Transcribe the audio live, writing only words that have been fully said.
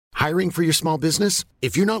Hiring for your small business?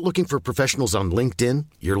 If you're not looking for professionals on LinkedIn,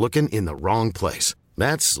 you're looking in the wrong place.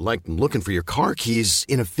 That's like looking for your car keys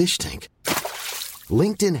in a fish tank.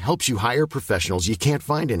 LinkedIn helps you hire professionals you can't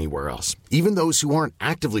find anywhere else, even those who aren't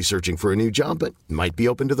actively searching for a new job but might be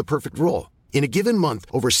open to the perfect role. In a given month,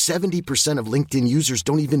 over 70% of LinkedIn users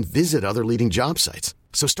don't even visit other leading job sites.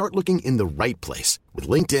 So start looking in the right place. With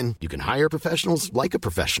LinkedIn, you can hire professionals like a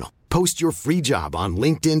professional. Post your free job on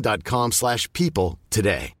linkedin.com/people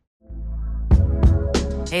today.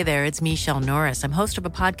 Hey there, it's Michelle Norris. I'm host of a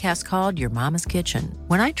podcast called Your Mama's Kitchen.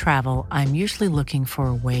 When I travel, I'm usually looking for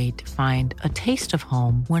a way to find a taste of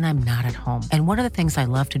home when I'm not at home. And one of the things I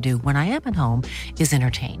love to do when I am at home is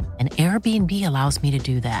entertain. And Airbnb allows me to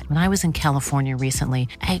do that. When I was in California recently,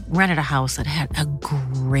 I rented a house that had a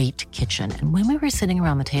great kitchen. And when we were sitting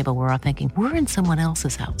around the table, we're all thinking, we're in someone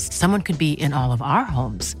else's house. Someone could be in all of our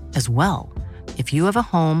homes as well. If you have a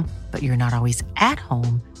home, but you're not always at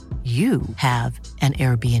home, you have an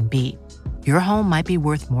Airbnb. Your home might be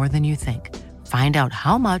worth more than you think. Find out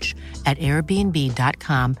how much at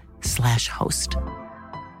airbnb.com/host.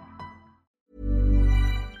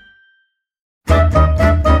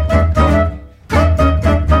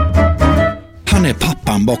 Han är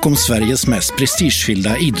pappan bakom Sveriges mest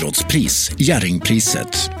prestigefyllda idrottspris,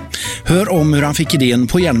 Jerringpriset. Hör om hur han fick idén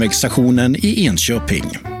på järnvägsstationen i Enköping.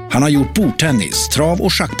 Han har gjort bordtennis, trav-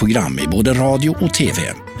 och schackprogram i både radio och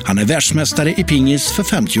tv. Han är världsmästare i pingis för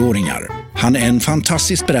 50-åringar. Han är en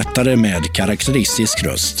fantastisk berättare med karaktäristisk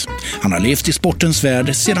röst. Han har levt i sportens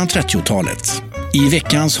värld sedan 30-talet. I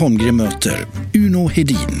veckans Holmgren möter Uno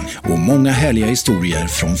Hedin och många härliga historier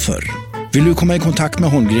från förr. Vill du komma i kontakt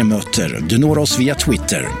med Holmgren möter? Du når oss via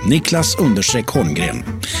Twitter, Niklas_Holmgren,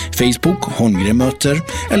 Facebook Holmgren möter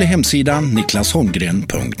eller hemsidan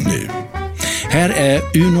niklasholmgren.nu. Här är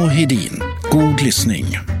Uno Hedin. God lyssning.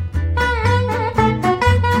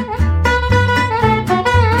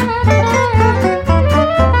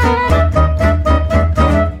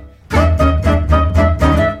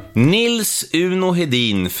 Nils Uno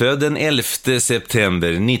Hedin, född den 11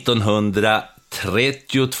 september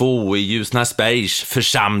 1932 i Ljusnarsbergs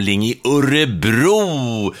församling i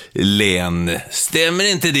Örebro län.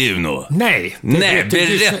 Stämmer inte det, Uno? Nej,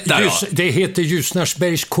 berätta då. Det heter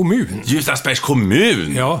Ljusnarsbergs kommun. Ljusnarsbergs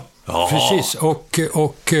kommun? Ja, precis.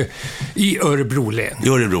 Och i Örebro län. I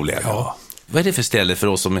Örebro län, ja. Vad är det för ställe för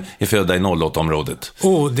oss som är födda i 08-området?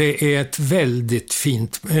 Det är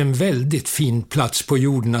en väldigt fin plats på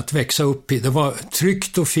jorden att växa upp i. Det var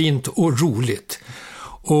tryggt och fint och roligt.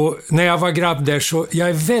 Och när jag var grabb där så jag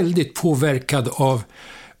är väldigt påverkad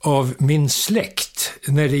av min släkt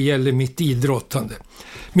när det gäller mitt idrottande.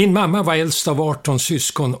 Min mamma var äldst av 18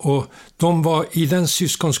 syskon och de var i den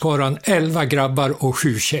syskonskaran 11 grabbar och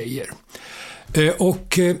 7 tjejer.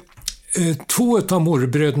 Och 2 av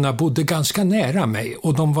morbröderna bodde ganska nära mig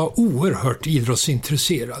och de var oerhört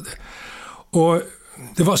idrottsintresserade. Och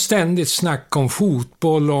det var ständigt snack om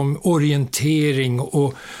fotboll, om orientering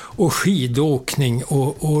och skidåkning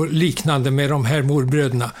och liknande med de här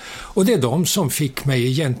morbröderna. Och det är de som fick mig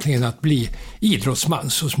egentligen att bli idrottsman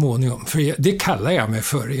så småningom. För det kallar jag mig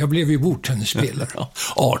för. Jag blev ju bordtennisspelare.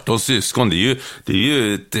 18 syskon, det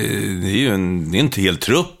är ju en hel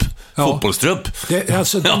trupp. Ja. Fotbollstrupp.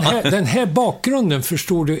 Den här bakgrunden,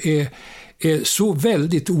 förstår du, är så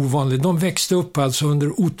väldigt ovanlig. De växte upp alltså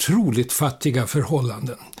under otroligt fattiga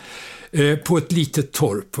förhållanden på ett litet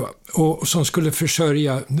torp, va? Och som skulle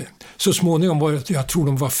försörja, så småningom var jag tror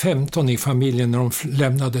de var 15 i familjen när de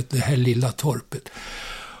lämnade det här lilla torpet.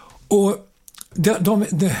 Och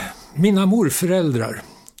mina morföräldrar,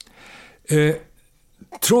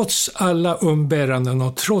 trots alla umbäranden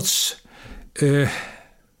och trots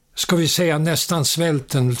ska vi säga nästan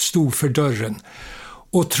svälten stod för dörren.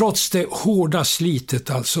 Och trots det hårda slitet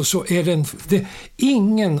alltså, så är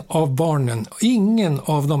ingen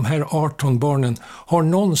av de här 18 barnen har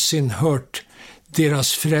någonsin hört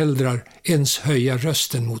deras föräldrar ens höja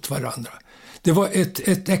rösten mot varandra. Det var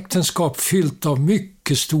ett äktenskap fyllt av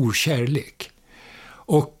mycket stor kärlek.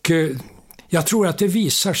 Och jag tror att det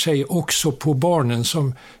visar sig också på barnen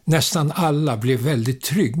som nästan alla blev väldigt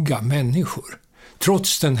trygga människor.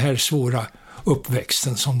 Trots den här svåra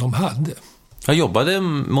uppväxten som de hade. Jag jobbade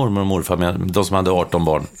mormor och morfar med de som hade 18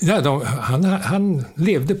 barn. Ja, han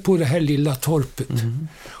levde på det här lilla torpet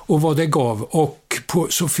och vad det gav. Och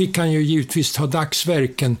så fick han ju givetvis ta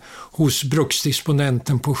dagsverken hos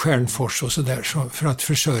bruksdisponenten på Stjärnfors och sådär för att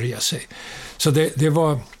försörja sig. Så det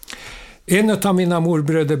var... En av mina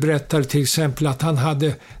morbröder berättar till exempel att han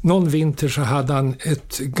hade, någon vinter så hade han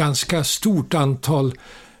ett ganska stort antal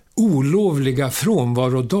olovliga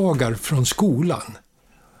frånvarodagar från skolan.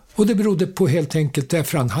 Och det berodde på helt enkelt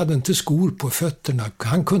därför han hade inte skor på fötterna.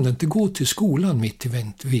 Han kunde inte gå till skolan mitt i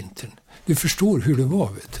vintern. Du förstår hur det var,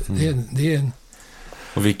 vet du. Det är en...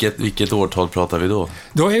 Och vilket årtal pratar vi då?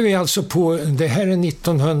 Då är vi alltså på, det här är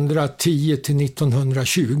 1910 till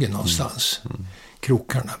 1920 någonstans,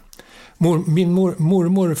 krokarna. Min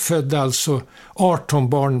mormor födde alltså 18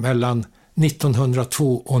 barn mellan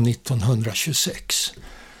 1902 och 1926.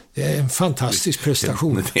 Det är en fantastisk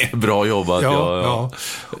prestation. Det är bra jobbat. Ja.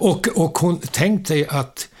 Och hon tänkte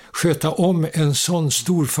att sköta om en sån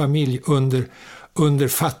stor familj under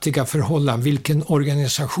fattiga förhållanden. Vilken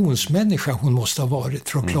organisationsmänniska hon måste ha varit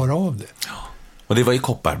för att klara av det. Och det var i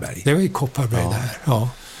Kopparberg? Det var i Kopparberg där, ja.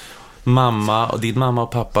 Din mamma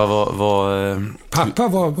och pappa var... Pappa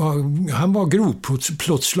han var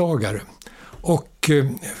grovplåtslagare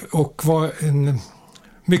och var en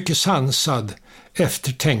mycket sansad,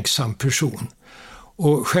 eftertänksam person.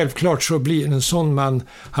 Och självklart så blir en sån man,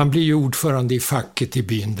 han blir ju ordförande i facket i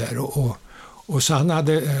byn där och så han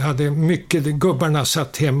hade mycket, gubbarna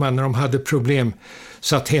satt hemma när de hade problem,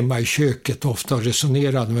 satt hemma i köket ofta och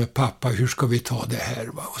resonerade med pappa, hur ska vi ta det här,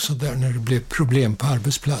 va? Och så där när det blev problem på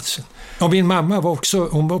arbetsplatsen. Och min mamma var också,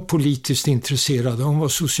 hon var politiskt intresserad, hon var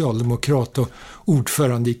socialdemokrat och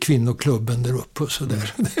ordförande i kvinnoklubben där uppe och så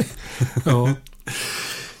där. Ja.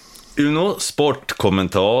 Uno,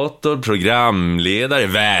 sportkommentator, programledare,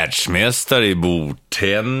 världsmästare i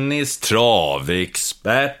bordtennis,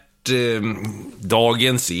 travexpert,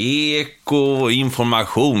 Dagens Eko,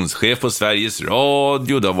 informationschef på Sveriges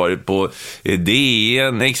Radio, du har varit på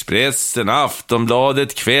DN, Expressen,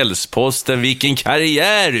 Aftonbladet, Kvällsposten. Vilken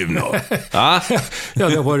karriär, Uno! Ja, det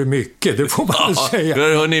har varit mycket, det får man säga.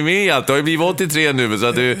 Hör ni med allt? Du har ju blivit 83 nu, så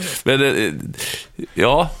att du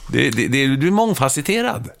är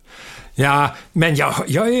mångfacetterad. Ja, men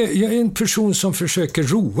jag är en person som försöker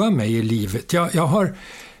roa mig i livet. Jag har,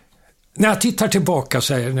 när jag tittar tillbaka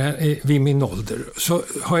så här, vid min ålder, så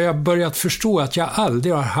har jag börjat förstå att jag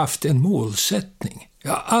aldrig har haft en målsättning.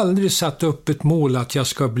 Jag har aldrig satt upp ett mål att jag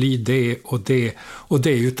ska bli det och det och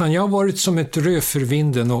det, utan jag har varit som ett rö för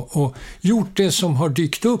vinden och gjort det som har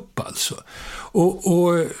dykt upp alltså.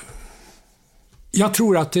 Och jag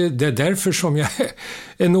tror att det är därför som jag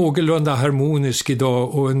är någorlunda harmonisk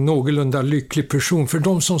idag och en någorlunda lycklig person. För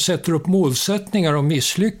de som sätter upp målsättningar och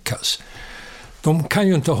misslyckas, de kan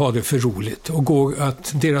ju inte ha det för roligt och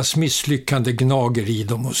att deras misslyckande gnager i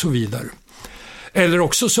dem och så vidare. Eller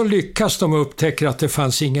också så lyckas de och upptäcker att det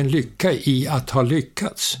fanns ingen lycka i att ha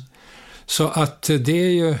lyckats. Så att det är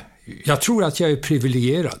ju, jag tror att jag är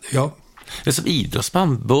privilegierad, ja. Men som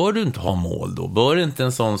idrottsman bör du inte ha mål då? Bör inte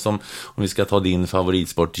en sån som, om vi ska ta din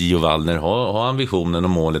favoritsport, Gio Wallner, ha ambitionen och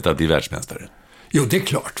målet att bli världsmästare? Jo, det är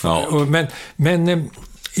klart. Ja. Men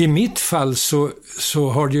i mitt fall så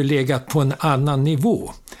har det ju legat på en annan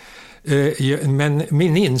nivå. Men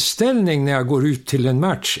min inställning när jag går ut till en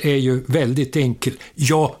match är ju väldigt enkel.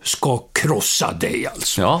 Jag ska krossa dig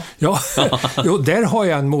alltså. Ja. Jo, där har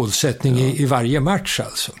jag en målsättning i varje match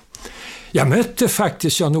alltså. Jag mötte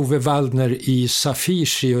faktiskt Jan-Ove Waldner i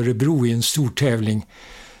Safirs i Örebro i en stor tävling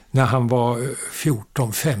när han var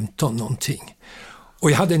 14-15 någonting.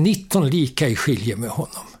 Och jag hade 19 lika i skilje med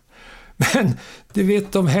honom. Men du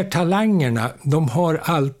vet, de här talangerna, de har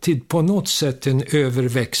alltid på något sätt en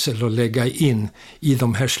överväxel att lägga in i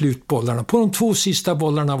de här slutbollarna. På de 2 sista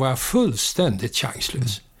bollarna var jag fullständigt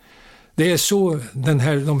chanslös. Det är så de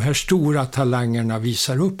här stora talangerna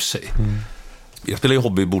visar upp sig. Mm. Jag spelar ju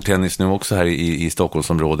hobbybordtennis nu också här i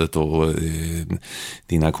Stockholmsområdet och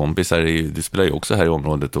dina kompisar, du spelar ju också här i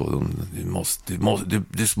området och du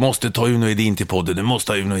måste ta Uno Hedin till podden, du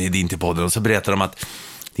måste ta Uno Hedin till podden. Och så berättar de att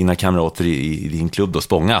dina kamrater i din klubb då,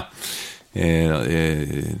 Spånga,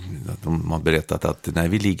 de har berättat att när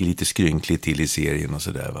vi ligger lite skrynkligt till i serien och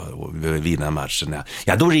sådär och vi behöver vinna matchen,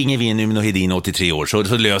 ja då ringer vi in Uno Hedin 83 år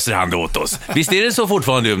så löser han det åt oss. Visst är det så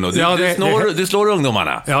fortfarande, Uno? Du slår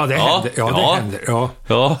ungdomarna. Ja, det händer. Ja, det händer. Ja.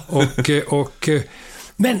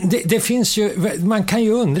 Men det finns ju, man kan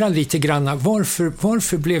ju undra lite grann,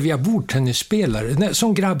 varför blev jag bordtennisspelare?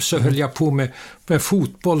 Som grabb så höll jag på med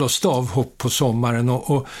fotboll och stavhopp på sommaren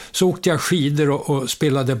och så åkte jag skidor och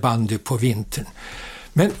spelade bandy på vintern.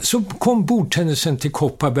 Men så kom bordtennisen till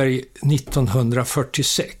Kopparberg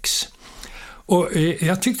 1946. Och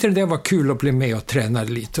jag tyckte det var kul att bli med och träna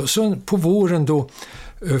lite. Och så på våren då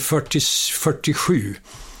 47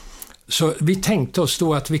 så vi tänkte oss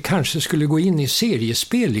då att vi kanske skulle gå in i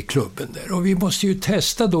seriespel i klubben där. Och vi måste ju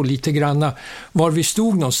testa då lite grann var vi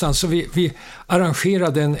stod någonstans. Så vi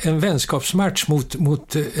arrangerade en vänskapsmatch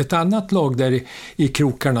mot ett annat lag där i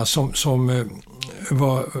krokarna som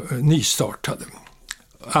var nystartade.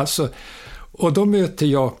 Alltså, och då möter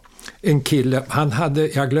jag en kille,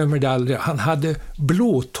 jag glömmer det aldrig, han hade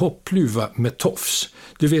blå toppluva med tofs.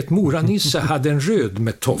 Du vet, Mora-Nisse hade en röd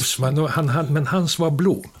med tofs, men hans var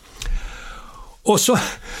blå. Och så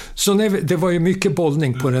det var ju mycket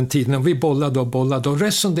bollning på den tiden, och vi bollade och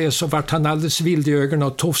resten det så vart han alldeles vild i ögonen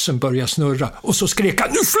och tofsen började snurra, och så skrek han,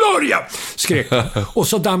 nu flör jag! Skrek han. Och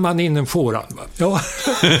så dammade han in en fåran. Ja.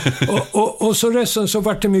 och så resten så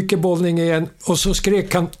vart det mycket bollning igen, och så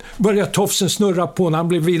skrek han, började tofsen snurra på när han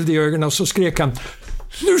blev vild i ögonen, och så skrek han,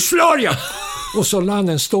 nu slår jag! Och så la han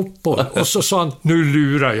en stoppboll och så sa han, nu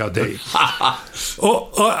lurar jag dig.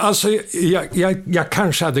 och alltså, jag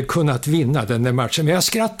kanske hade kunnat vinna den där matchen, men jag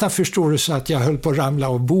skrattade, förstår du, så att jag höll på att ramla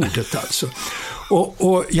av bordet alltså.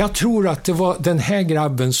 Och jag tror att det var den här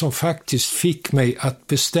grabben som faktiskt fick mig att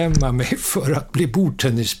bestämma mig för att bli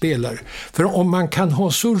bordtennisspelare. För om man kan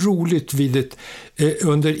ha så roligt vid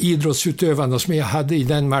under idrottsutövande som jag hade i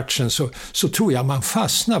den matchen, så tror jag man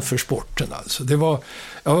fastnar för sporten alltså. Det var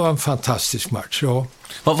en fantastisk match, ja.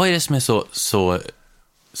 Vad är det som är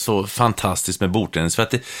så fantastiskt med bordtennis? För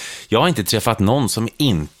att jag har inte träffat någon som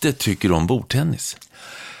inte tycker om bordtennis.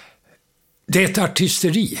 Det är ett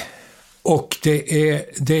artisteri. Och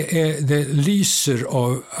det lyser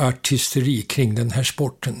av artisteri kring den här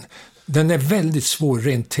sporten. Den är väldigt svår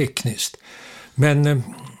rent tekniskt. Men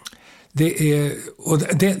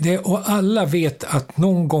och alla vet att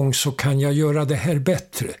någon gång så kan jag göra det här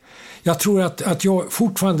bättre. Jag tror att jag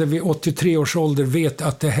fortfarande vid 83 års ålder vet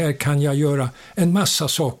att det här kan jag göra en massa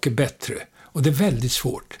saker bättre. Och det är väldigt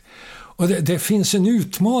svårt. Och det finns en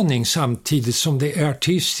utmaning samtidigt som det är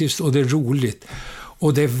artistiskt och det är roligt.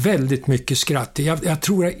 Och det är väldigt mycket skratt. Jag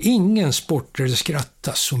tror att ingen sport där det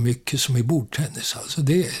skrattas så mycket som i bordtennis. Alltså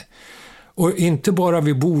och inte bara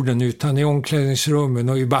vid borden utan i omklädningsrummen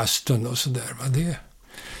och i bastun och sådär.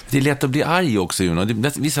 Det är lätt att bli arg också,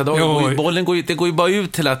 Jonas. Vissa dagar bollen går ju bara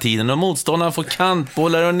ut hela tiden och motståndaren får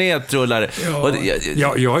kantbollar och nedtrullar.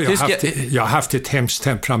 Jag har haft ett hemskt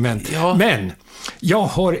temperament. Ja. Men jag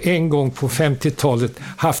har en gång på 50-talet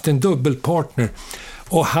haft en dubbelpartner.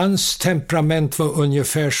 Och hans temperament var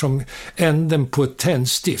ungefär som änden på ett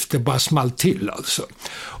tändstift. Det bara small till alltså.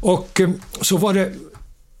 Och så var det,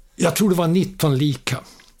 jag tror det var 19 lika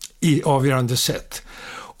i avgörande sätt.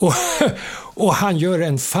 Och han gör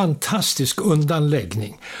en fantastisk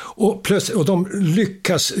undanläggning. Och de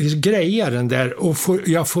lyckas greja den där. Och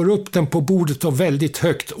jag får upp den på bordet och väldigt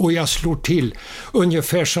högt. Och jag slår till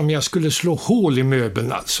ungefär som jag skulle slå hål i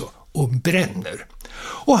möbeln alltså. Och bränner.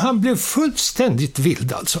 Och han blev fullständigt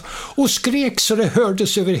vild alltså. Och skrek så det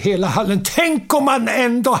hördes över hela hallen. Tänk om man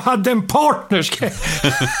ändå hade en partner.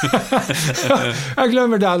 Jag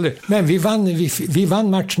glömmer det aldrig. Men vi vann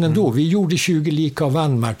matchen ändå. Vi gjorde 20 lika och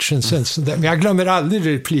vann matchen sen. Men jag glömmer aldrig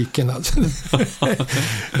repliken alltså.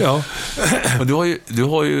 Ja. Och du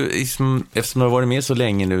har ju liksom, eftersom du har varit med så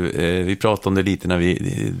länge nu, vi pratade om det lite när vi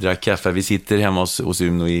drack kaffe. Vi sitter hemma hos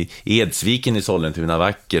Uno i Edsviken i Sollentuna,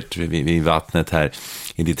 vackert vid vattnet här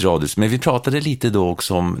i ditt radhus. Men vi pratade lite då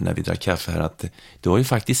också om, när vi drack kaffe här, att du har ju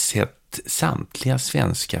faktiskt sett samtliga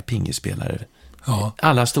svenska pingisspelare. Ja.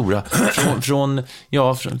 Alla stora. Från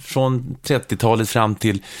 30-talet fram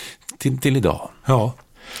till idag. Ja.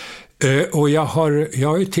 Och jag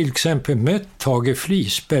har ju till exempel mött Tage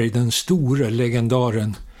Flisberg, den stora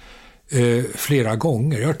legendaren, flera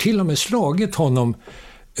gånger. Jag har till och med slagit honom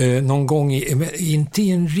någon gång, inte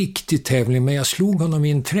i en riktig tävling, men jag slog honom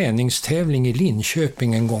i en träningstävling i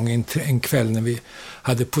Linköping en gång, en kväll när vi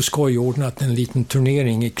hade på skoj ordnat en liten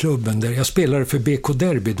turnering i klubben där jag spelade för BK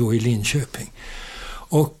Derby då i Linköping.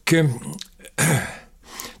 Och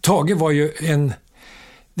Tage var ju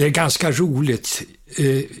det är ganska roligt.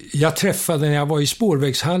 Jag träffade när jag var i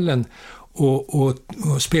Spårvägshallen och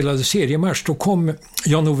spelade seriematch. Då kom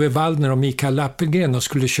Jan-Ove Waldner och Mikael Lappelgren och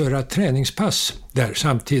skulle köra ett träningspass där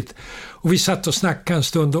samtidigt. Och vi satt och snackade en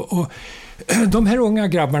stund och de här unga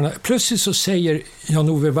grabbarna, plötsligt så säger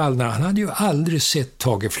Jan-Ove Waldner, han hade ju aldrig sett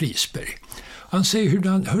Tage Flisberg. Han säger,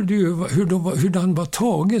 hurdan var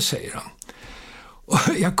Tage, säger han. Och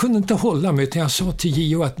jag kunde inte hålla mig, utan jag sa till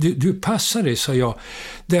Gio att du passar dig, sa jag.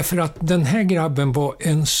 Därför att den här grabben var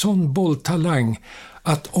en sån bolltalang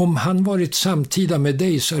att om han varit samtida med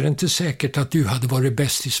dig så är det inte säkert att du hade varit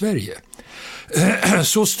bäst i Sverige.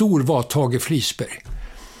 Så stor var Tage Flisberg.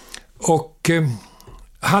 Och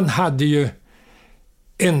han hade ju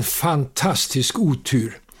en fantastisk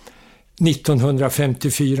otur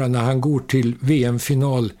 1954 när han går till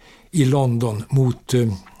VM-final i London mot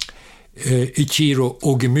Ichiro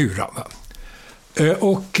Ogemura.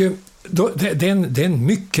 Och det är en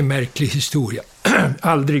mycket märklig historia.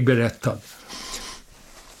 Aldrig berättad.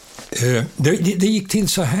 Det gick till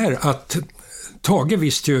så här att Tage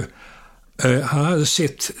visste ju Han hade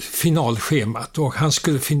sett finalschemat och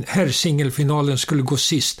herrsingelfinalen skulle gå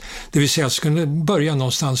sist. Det vill säga skulle börja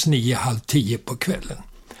någonstans 9:30 på kvällen.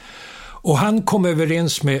 Och han kom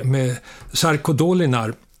överens med Žarko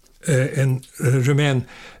Dolinar, en rumän,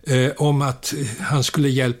 om att han skulle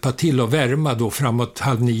hjälpa till att värma då framåt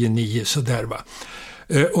 8:30 sådär va.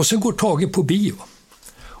 Och så går Tage på bio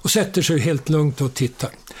och sätter sig helt lugnt och tittar.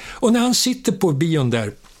 Och när han sitter på bion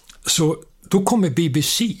där så då kommer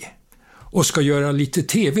BBC och ska göra lite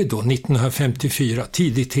tv då 1954,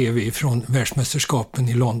 tidig tv från världsmästerskapen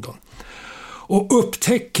i London. Och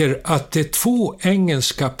upptäcker att det är 2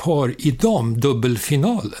 engelska par i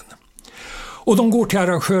damdubbelfinalen. Och de går till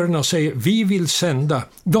arrangörerna och säger, vi vill sända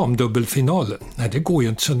damdubbelfinalen. Nej, det går ju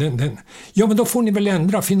inte. Så ja, men då får ni väl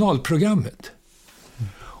ändra finalprogrammet.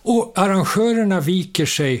 Och arrangörerna viker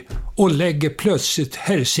sig och lägger plötsligt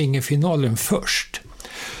herrsingelfinalen först.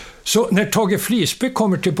 Så när Tage Flisberg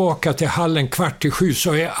kommer tillbaka till hallen 6:15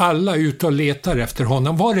 så är alla ute och letar efter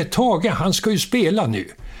honom. Var är Tage? Han ska ju spela nu.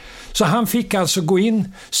 Så han fick alltså gå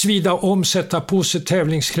in, svida om, sätta på sig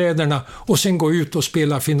tävlingskläderna och sen gå ut och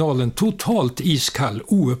spela finalen totalt iskall,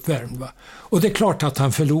 ouppvärmd. Va? Och det är klart att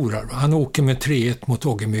han förlorar. Va? Han åker med 3-1 mot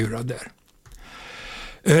Ågemura där.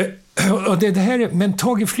 Och det här, men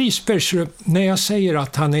Tage Flisberg, när jag säger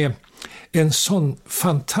att han är en sån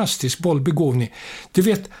fantastisk bollbegåvning. Du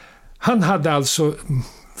vet, han hade alltså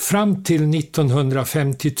fram till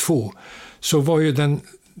 1952 så var ju den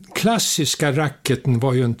klassiska racketen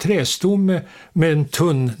var ju en trästomme med en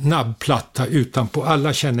tunn nabbplatta utanpå.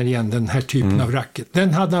 Alla känner igen den här typen av racket.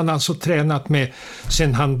 Den hade han alltså tränat med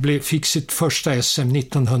sen han fick sitt första SM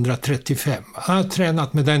 1935. Han har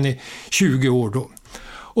tränat med den i 20 år då.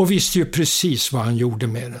 Och visste ju precis vad han gjorde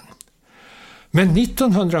med den. Men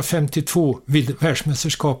 1952 vid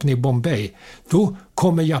världsmästerskapen i Bombay, då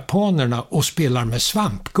kommer japanerna och spelar med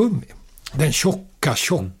svampgummi. Den tjocka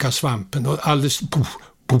svampen och alldeles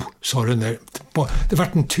sa den där. Det var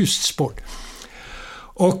en tyst sport.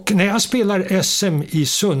 Och när jag spelar SM i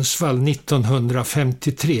Sundsvall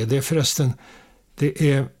 1953, det är förresten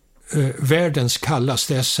världens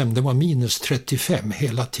kallaste SM, det var minus 35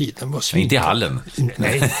 hela tiden. Var inte i hallen.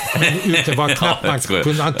 Nej, ute var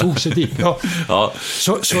knappt han tog sig dit. Ja. Ja.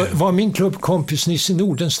 Så var min klubbkompis Nisse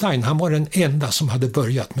Nordenstein, han var den enda som hade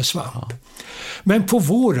börjat med svamp. Ja. Men på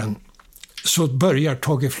våren så börjar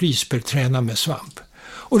Tage Flisberg träna med svamp.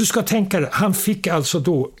 Och du ska tänka dig, han fick alltså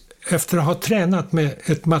då, efter att ha tränat med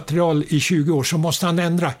ett material i 20 år, så måste han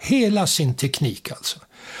ändra hela sin teknik alltså.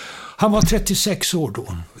 Han var 36 år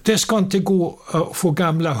då. Det ska inte gå att få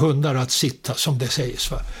gamla hundar att sitta, som det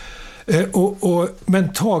sägs. Va?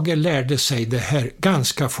 Men Tage lärde sig det här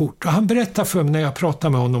ganska fort. Och han berättade för mig när jag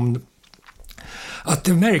pratade med honom att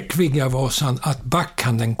det märkliga var så att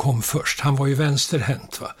backhanden kom först. Han var ju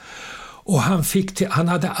vänsterhänt. Va? Och han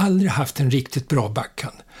hade aldrig haft en riktigt bra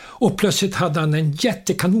backhand. Och plötsligt hade han en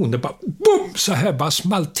jättekanon. Det bara boom, så här bara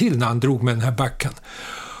smalt till när han drog med den här backhand.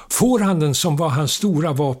 Forehanden, som var hans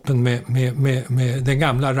stora vapen med den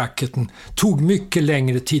gamla racketen, tog mycket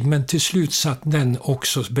längre tid, men till slut satt den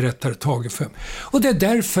också, berättar Tage för mig. Och det är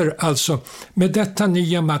därför alltså med detta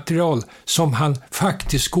nya material som han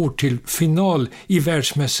faktiskt går till final i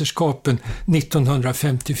världsmästerskapen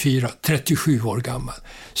 1954, 37 år gammal.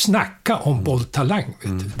 Snacka om bolltalang,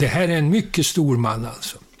 vet du. Det här är en mycket stor man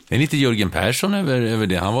alltså. Det är lite Jörgen Persson över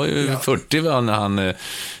det. Han var ju 40 när han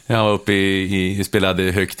var uppe spelade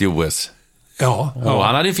högt i OS. Ja. Och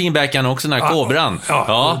han hade en fin backhand också, den här kobran.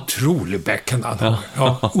 Ja, otrolig backhand han har.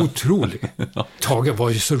 Ja, otrolig. Tage var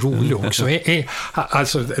ju så rolig också.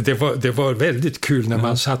 Alltså, det var väldigt kul när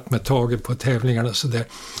man satt med Tage på tävlingarna. Så där.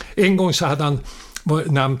 En gång så hade han,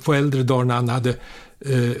 namn på äldre dagar när han hade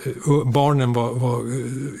barnen var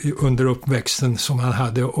under uppväxten som han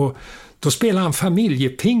hade, och då spelade han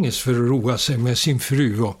familjepingis för att roa sig med sin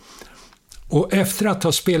fru. Och efter att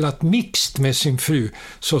ha spelat mixed med sin fru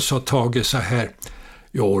så sa Tage så här: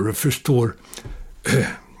 ja, du förstår,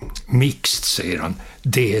 mixed, säger han,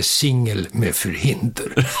 det är singel med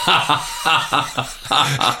förhinder.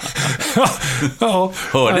 Ja,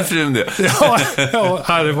 hörde frun det? Ja,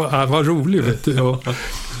 han var rolig, vet du. Ja.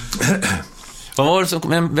 Vad var det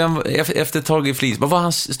som, efter Tage Flis, vad var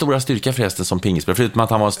hans stora styrka förresten som pingisspelare, förutom att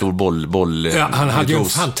han var en stor boll? Ja, han hade ju en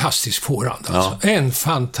fantastisk forehand alltså. Ja. En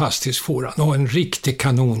fantastisk forehand och en riktig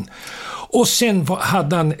kanon. Och sen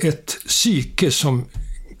hade han ett psyke som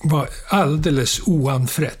var alldeles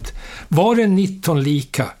oanfrätt. Var det 19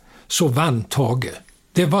 lika så vann Tage.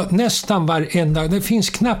 Det var nästan varenda, det finns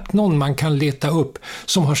knappt någon man kan leta upp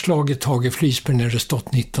som har slagit Tage Flisberg när det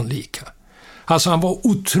stått 19 lika. Alltså han var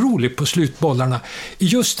otrolig på slutbollarna.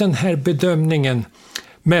 Just den här bedömningen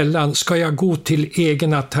mellan ska jag gå till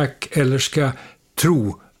egen attack eller ska jag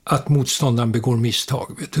tro att motståndaren begår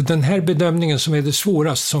misstag. Den här bedömningen som är det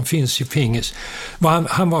svåraste som finns i pingis,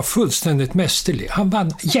 han var fullständigt mästerlig. Han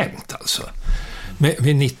vann jämt alltså,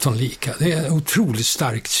 med 19 lika. Det är en otroligt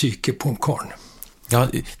starkt psyke på en karn. Ja,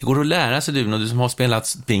 det går att lära sig du som har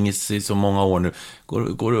spelat pingis i så många år nu.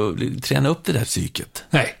 Går det att träna upp det där psyket?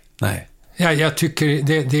 Nej. Ja, jag tycker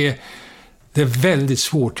det är väldigt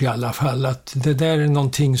svårt i alla fall. Att det där är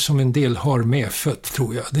någonting som en del har medfött,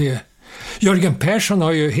 tror jag. Jörgen Persson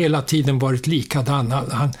har ju hela tiden varit likadan.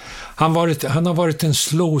 Han har varit en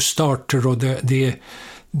slow starter och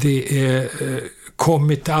det är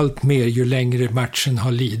kommit allt mer ju längre matchen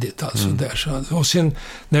har lidit. Alltså där. Så, och sen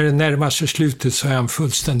när det närmar sig slutet så är han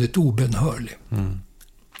fullständigt obenhörlig.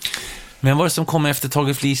 Men vad var det som kom efter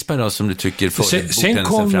Tage Flisberg då, som du tycker sen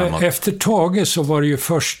kom framåt? Efter Tage så var det ju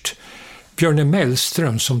först Björne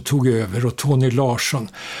Mellström som tog över och Tony Larsson.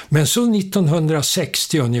 Men så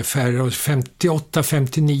 1960 ungefär och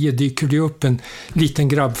 58-59 dyker det upp en liten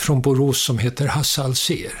grabb från Borås som heter Hasse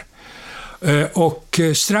Alsér. Och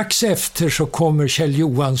strax efter så kommer Kjell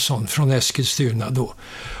Johansson från Eskilstuna då.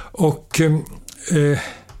 Och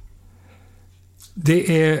det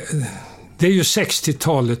är ju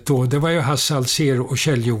 60-talet då. Det var ju Hasse Alsér och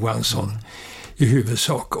Kjell Johansson i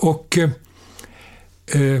huvudsak. Och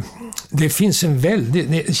det finns en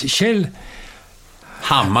väldigt... Kjell...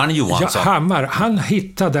 Hammaren Johansson. Ja, Hammar. Han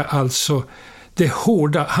hittade alltså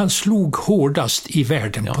han slog hårdast i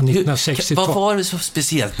världen på 1960-talet. Vad var det så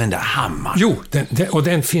speciellt med den där hammaren? Jo, och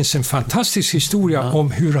den finns en fantastisk historia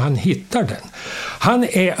om hur han hittar den. Han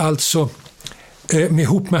är alltså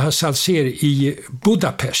ihop med Hasse Alsér i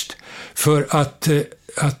Budapest för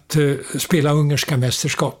att spela ungerska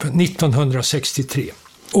mästerskapen 1963.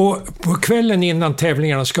 Och på kvällen innan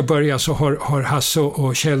tävlingarna ska börja så har Hasse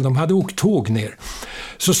och Kjell, de hade åkt tåg ner.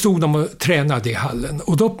 Så stod de och tränade i hallen.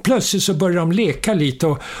 Och då plötsligt så började de leka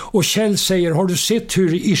lite och Kjell säger, har du sett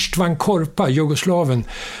hur Istvan Korpa, jugoslaven,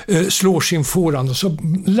 slår sin forehand? Och så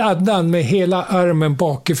laddar han med hela armen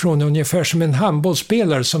bakifrån, ungefär som en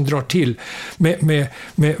handbollsspelare som drar till med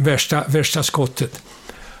värsta skottet.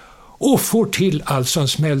 Och får till alltså en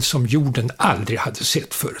smäll som jorden aldrig hade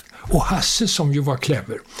sett förut. Och Hasse, som ju var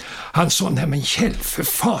clever, han sa, nej men Kjell, för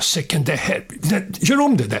fasiken, gör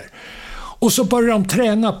om det där. Och så började de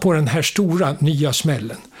träna på den här stora nya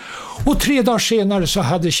smällen. Och 3 dagar senare så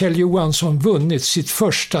hade Kjell Johansson vunnit sitt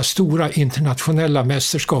första stora internationella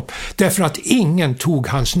mästerskap därför att ingen tog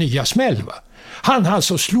hans nya smäll, va? Han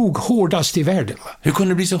alltså slog hårdast i världen, va? Hur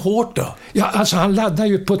kunde det bli så hårt då? Ja, alltså han laddade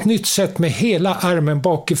ju på ett nytt sätt med hela armen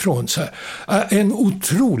bakifrån. Så en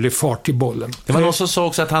otrolig fart i bollen. Det var någon som sa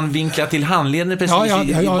också att han vinklade till handleden precis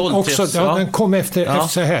i bollträff. Ja, den kom efter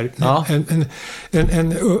så här. Ja.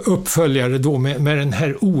 En uppföljare då med den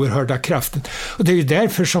här oerhörda kraften. Och det är ju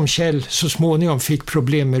därför som Kjell så småningom fick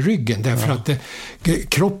problem med ryggen. Därför att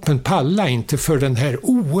kroppen pallar inte för den här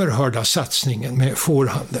oerhörda satsningen med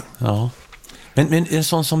forehanden. Ja. Men en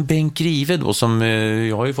sån som Bengt Grive då, som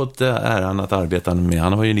jag har ju fått äran att arbeta med,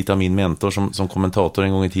 han var ju lite av min mentor som kommentator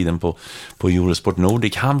en gång i tiden på Eurosport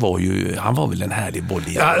Nordic. Han var väl en härlig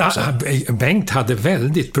bolligare också. Bengt hade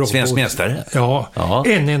väldigt bra svensk mästare. Ja,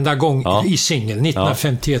 en enda gång i singel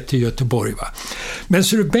 1951 i Göteborg, va. Men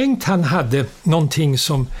så Bengt, han hade någonting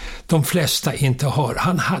som de flesta inte har.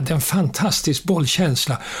 Han hade en fantastisk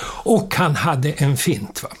bollkänsla och han hade en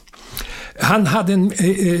fint, va. Han hade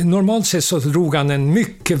normalt sett så drog han en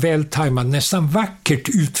mycket vältajmad, nästan vackert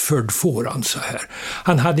utförd forehand så här.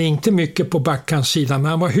 Han hade inte mycket på backhans sida,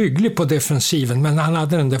 men han var hygglig på defensiven, men han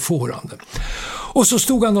hade den där forehanden. Och så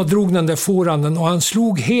stod han och drog den där forehanden och han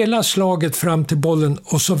slog hela slaget fram till bollen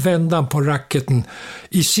och så vände han på racketen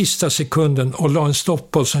i sista sekunden och la en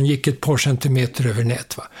stoppboll som gick ett par centimeter över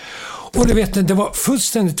nät, va. Och du vet, det var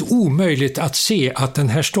fullständigt omöjligt att se att den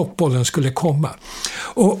här stoppbollen skulle komma.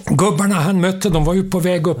 Och gubbarna han mötte, de var ju på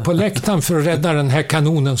väg upp på läktaren för att rädda den här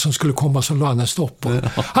kanonen som skulle komma, så la han en stoppboll.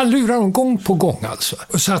 Han lurade dem gång på gång alltså.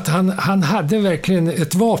 Så att han hade verkligen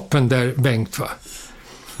ett vapen där, Bengt, va.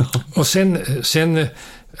 Och sen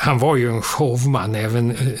han var ju en showman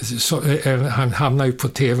han hamnade ju på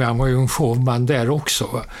tv, han var ju en showman där också,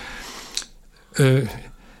 va.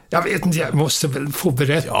 Jag vet inte, jag måste väl få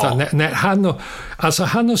berätta. Ja. När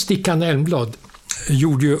han och Stickan Elmblad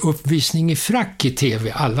gjorde ju uppvisning i frack i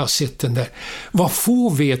tv, alla har sett den där. Vad få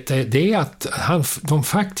vet det är att de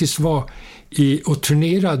faktiskt var och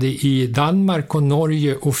turnerade i Danmark och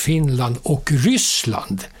Norge och Finland och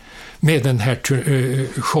Ryssland med den här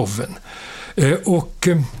showen. Och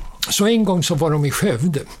så en gång så var de i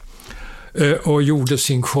Skövde och gjorde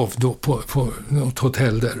sin show då på något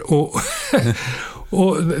hotell där.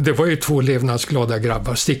 Och det var ju 2 levnadsglada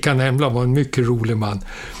grabbar. Stickan Elmblad var en mycket rolig man.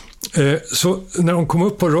 Så när de kom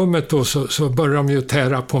upp på rummet då så började de ju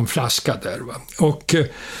tära på en flaska där. Va? Och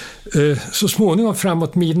så småningom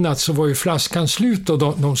framåt midnatt så var ju flaskan slut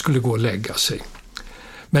och de skulle gå och lägga sig.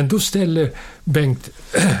 Men då ställer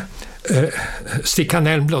Stickan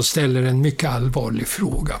Elmblad ställer en mycket allvarlig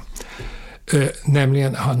fråga.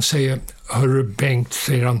 Nämligen han säger, hörru Bengt,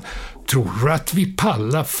 säger han, tror du att vi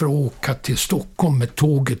pallar för att åka till Stockholm med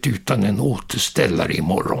tåget utan en återställare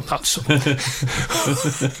imorgon alltså?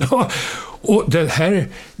 Ja, och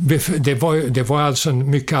det var alltså en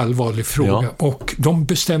mycket allvarlig fråga. Ja. Och de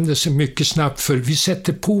bestämde sig mycket snabbt för vi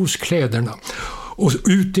sätter på oss kläderna och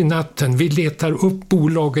ut i natten, vi letar upp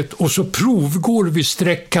bolaget och så provgår vi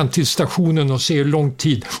sträckan till stationen och ser hur lång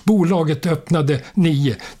tid. Bolaget öppnade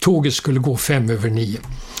 9, tåget skulle gå 5:05.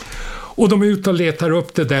 Och de är ute och letar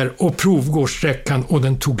upp det där och provgår sträckan och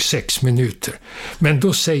den tog 6 minuter. Men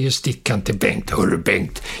då säger Stickan till Bengt, hörru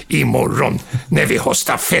Bengt, imorgon när vi har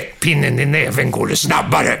stafettpinnen i näven går det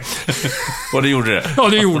snabbare. Och det gjorde det? Ja,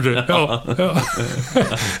 det gjorde det. Ja.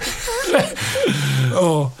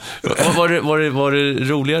 Ja. Var det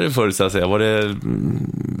roligare förr så att säga?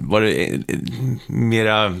 Var det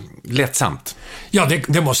mera lättsamt? Ja,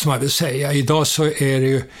 det måste man väl säga. Idag så är det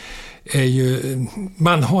ju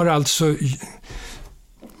man har alltså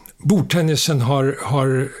bordtennisen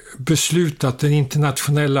har beslutat, det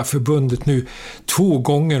internationella förbundet nu 2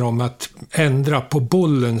 gånger om att ändra på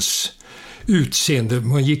bollens utseende.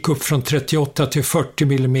 Man gick upp från 38 till 40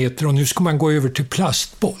 millimeter och nu ska man gå över till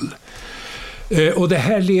plastboll. Och det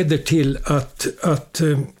här leder till att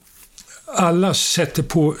alla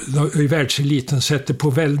i världseliten sätter på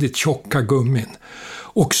väldigt tjocka gummin.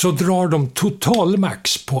 Och så drar de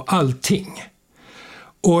totalmax på allting.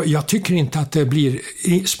 Och jag tycker inte att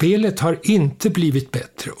spelet har inte blivit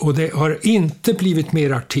bättre. Och det har inte blivit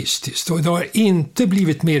mer artistiskt. Och det har inte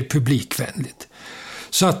blivit mer publikvänligt.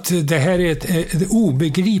 Så att det här är en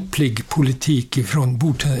obegriplig politik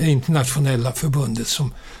från internationella förbundet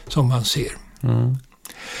som man ser. Mm.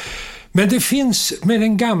 Men det finns med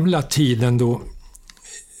den gamla tiden då.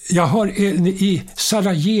 Jag har i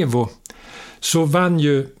Sarajevo så vann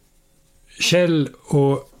ju Kjell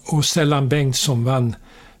och Stellan Bengtsson vann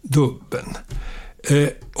dubben.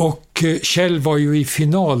 Och Kjell var ju i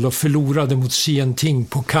final och förlorade mot Sien Ting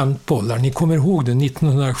på kantbollar. Ni kommer ihåg det,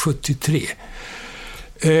 1973.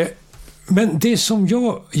 Men det som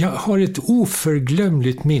jag har ett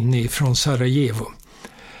oförglömligt minne från Sarajevo.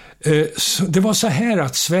 Det var så här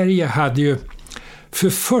att Sverige hade ju för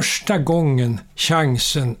första gången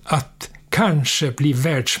chansen att kanske bli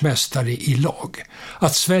världsmästare i lag.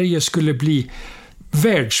 Att Sverige skulle bli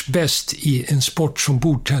världsbäst i en sport som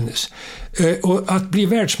bordtennis. Och att bli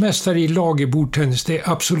världsmästare i lag i bordtennis, det är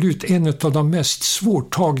absolut en av de mest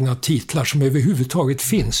svårtagna titlar som överhuvudtaget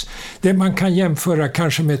finns. Det man kan jämföra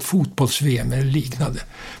kanske med ett fotbolls-VM eller liknande.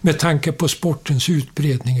 Med tanke på sportens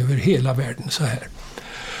utbredning över hela världen så här.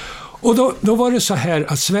 Och då var det så här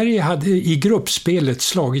att Sverige hade i gruppspelet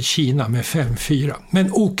slagit Kina med 5-4.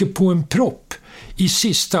 Men åker på en propp i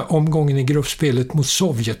sista omgången i gruppspelet mot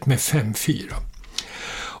Sovjet med 5-4.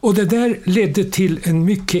 Och det där ledde till en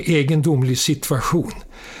mycket egendomlig situation.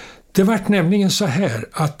 Det var nämligen så här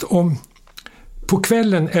att på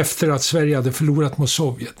kvällen efter att Sverige hade förlorat mot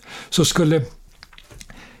Sovjet så skulle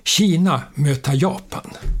Kina möta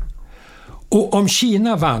Japan. Och om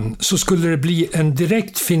Kina vann så skulle det bli en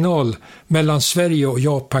direkt final mellan Sverige och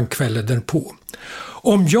Japan kvällen därpå.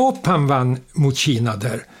 Om Japan vann mot Kina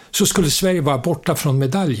där så skulle Sverige vara borta från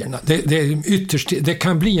medaljerna. Det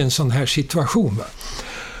kan bli en sån här situation. Va?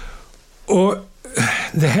 Och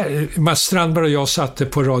det här, Mats Strandberg och jag satte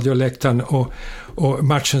på radioläktaren och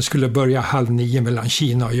matchen skulle börja 8:30 mellan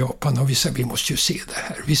Kina och Japan och vi sa vi måste ju se det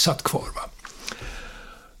här. Vi satt kvar. Va?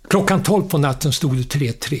 Klockan 12 på natten stod det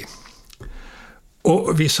 3-3.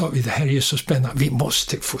 Och vi sa, det här är ju så spännande, vi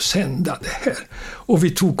måste få sända det här. Och vi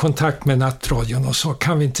tog kontakt med nattradion och sa,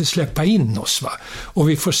 kan vi inte släppa in oss va? Och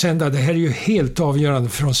vi får sända, det här är ju helt avgörande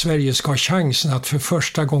för om Sverige ska ha chansen att för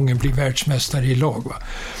första gången bli världsmästare i lag va?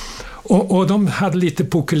 Och de hade lite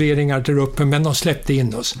pokuleringar där uppe men de släppte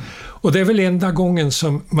in oss. Och det är väl enda gången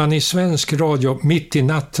som man i svensk radio mitt i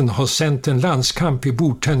natten har sänt en landskamp i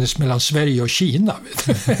bordtennis mellan Sverige och Kina.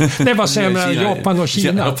 Det var sämre Japan och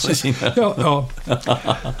Kina. Alltså. Ja.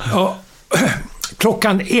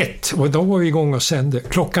 Klockan 1, och då var vi igång och sände.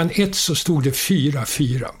 Klockan 1 så stod det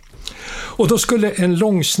 4-4. Och då skulle en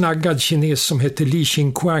långsnaggad kines som hette Li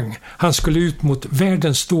Xinquang, han skulle ut mot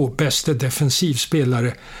världens då bästa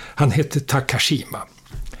defensivspelare. Han hette Takashima.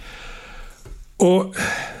 Och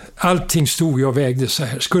allting stod ju och vägde så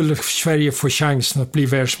här. Skulle Sverige få chansen att bli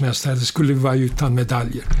världsmästare, eller skulle vi vara utan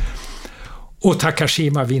medaljer? Och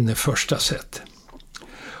Takashima vinner första set.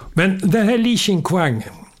 Men den här Li Xingquang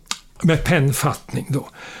med pennfattning då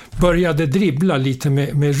började dribbla lite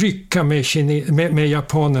med rycka med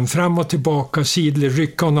japanen fram och tillbaka, sidled,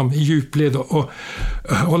 rycka honom i djupled och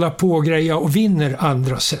hålla på och greja och vinner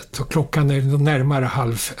andra set. Och klockan är närmare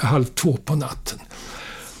halv 2 på natten.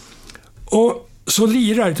 Och så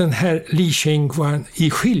lirar den här Li Xingquang i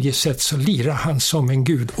skiljeset, så lirar han som en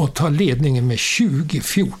gud och tar ledningen med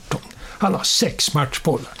 20-14. Han har 6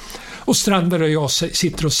 matchbollar. Och Strandberg och jag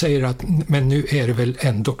sitter och säger att men nu är det väl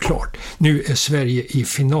ändå klart. Nu är Sverige i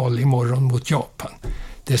final imorgon mot Japan.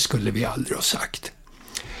 Det skulle vi aldrig ha sagt.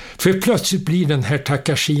 För plötsligt blir den här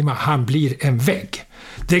Takashima, han blir en vägg.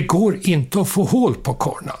 Det går inte att få hål på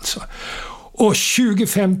karln alltså. Och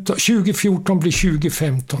 2014 blir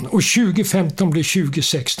 2015 och 2015 blir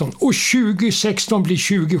 2016 och 2016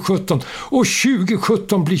 blir 2017 och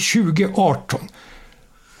 2017 blir 2018.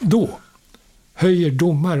 Då höjer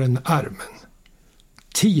domaren armen.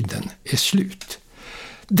 Tiden är slut.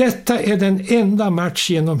 Detta är den enda match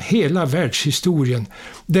genom hela världshistorien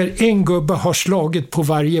där en gubbe har slagit på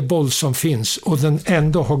varje boll som finns och den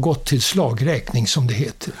ändå har gått till slagräkning, som det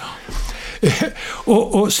heter.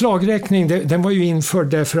 Och slagräkning, den var ju införd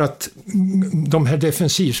därför att de här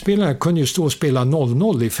defensivspelarna kunde ju stå och spela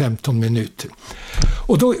 0-0 i 15 minuter.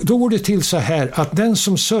 Och då går det till så här att den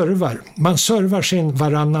som servar, man servar sin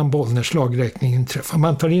varannan boll när slagräkningen träffar.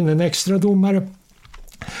 Man tar in en extra domare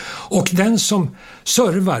och den som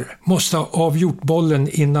servar måste ha avgjort bollen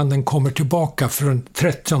innan den kommer tillbaka för den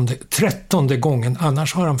 13:e gången,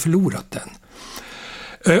 annars har han förlorat den.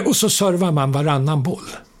 Och så servar man varannan boll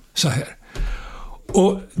så här.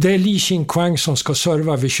 Och det är Li Xingquang som ska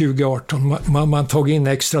serva vid 2018. Man tog in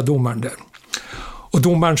extra domaren där. Och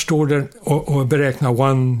domaren står där och beräknar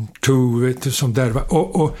 1, 2, som där.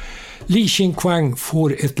 Och Li Xingquang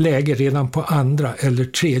får ett läge redan på andra eller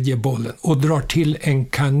tredje bollen och drar till en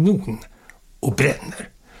kanon och bränner.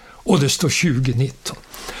 Och det står 20-19.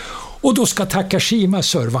 Och då ska Takashima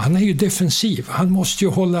serva. Han är ju defensiv. Han måste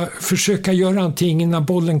ju försöka göra någonting innan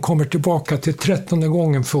bollen kommer tillbaka till 13:e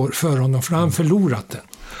gången för honom, för han förlorat den.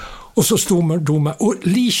 Och så står domaren. Och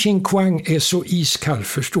Li Xingquang är så iskall,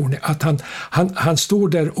 förstår ni, att han står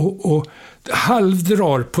där och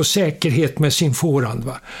halvdrar på säkerhet med sin forehand,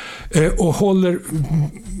 va? Och håller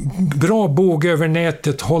bra båg över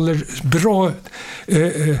nätet, håller bra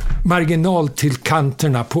marginal till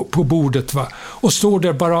kanterna på bordet, va? Och står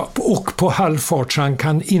där bara och på halvfart så han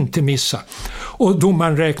kan inte missa. Och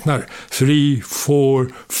domaren räknar 3, 4,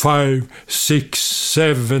 5, 6,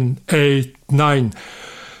 7, 8, 9.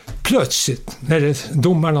 Plötsligt, när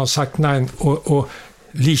domaren har sagt nej och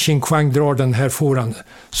Li Xingquang drar den här foran,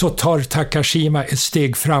 så tar Takashima ett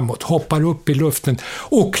steg framåt, hoppar upp i luften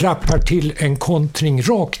och klappar till en kontring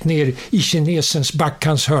rakt ner i kinesens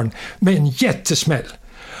backhandshörn med en jättesmäll.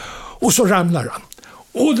 Och så ramlar han.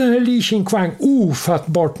 Och den här Li Xingquang,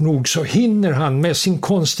 ofattbart nog, så hinner han med sin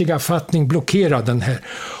konstiga fattning blockera den här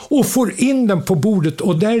och får in den på bordet,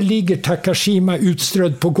 och där ligger Takashima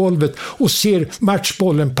utströdd på golvet och ser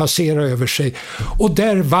matchbollen passera över sig. Och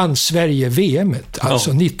där vann Sverige VM:et,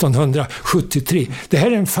 alltså 1973. Det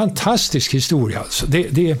här är en fantastisk historia alltså.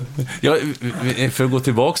 Ja, för att gå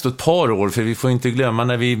tillbaka då ett par år, för vi får inte glömma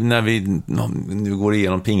när vi nu går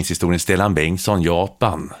igenom pingshistorien, Stellan Bengtsson,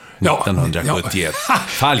 Japan. 1971. Ja.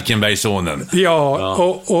 Falkenbergssonen. Ja,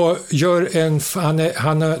 och gör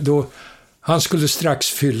han skulle strax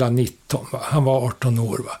fylla 19, va? Han var 18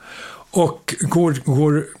 år, va? Och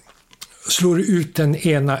slår ut den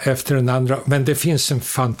ena efter den andra, men det finns en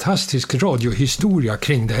fantastisk radiohistoria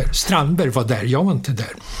kring det här. Strandberg var där, jag var inte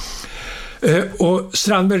där. Och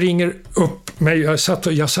Strandberg ringer upp mig.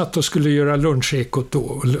 Jag satt och skulle göra lunchekot då,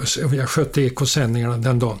 och jag skötte ekosändningarna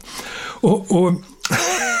den dagen.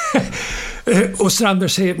 Och Strandberg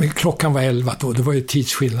säger, men klockan var 11 då, det var ju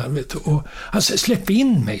tidsskillnad, vet du. Och han säger, släpp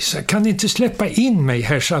in mig, så kan ni inte släppa in mig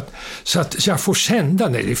här så att jag får sända?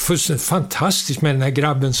 Det är fullständigt fantastiskt med den här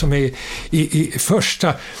grabben som är i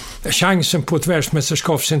första chansen på ett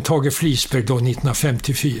världsmästerskap sen Tage Flisberg då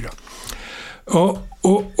 1954.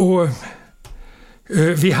 Och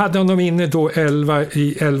vi hade honom inne då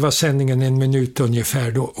 11 sändningen, 1 minut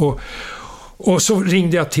ungefär då, och så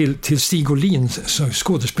ringde jag till Stig Olin,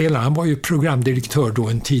 skådespelare. Han var ju programdirektör då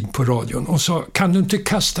en tid på radion, och sa, kan du inte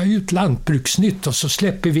kasta ut Lantbruksnytt och så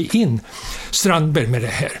släpper vi in Strandberg med det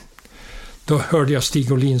här? Då hörde jag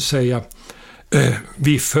Stig Olin säga,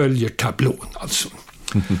 vi följer tablån alltså.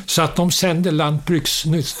 Så att de sände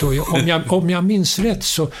Lantbruksnytt då, om jag minns rätt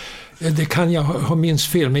så Det kan jag ha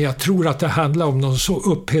minst fel, men jag tror att det handlar om något så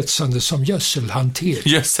upphetsande som gödselhantering.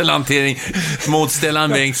 Gödselhantering mot Stellan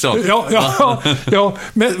Bengtsson. Ja,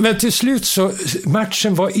 men till slut så,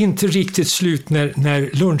 matchen var inte riktigt slut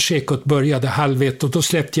när lunchekot började 12:30 och då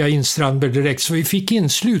släppte jag in Strandberg direkt, så vi fick in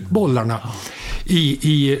slutbollarna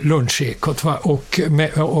i lunchekot, va?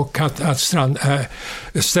 Och att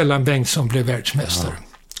Stellan Bengtsson blev världsmästare.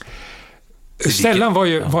 Stellan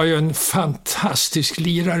var ju en fantastisk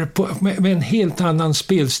lirare med en helt annan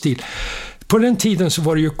spelstil. På den tiden så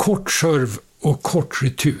var det ju kort serv och kort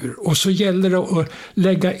retur. Och så gäller det att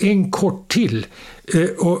lägga en kort till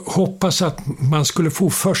och hoppas att man skulle få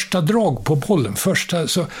första drag på bollen.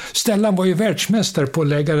 Så Stellan var ju världsmästare på att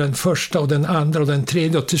lägga den första och den andra och den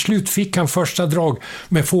tredje. Och till slut fick han första drag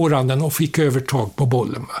med forehanden och fick övertag på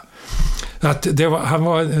bollen. Va? Han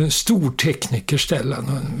var en stor tekniker, Stellan,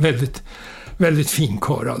 och en väldigt fin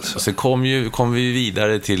karl alltså. Så kom vi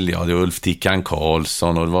vidare till det var Ulf Tickan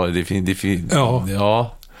Karlsson och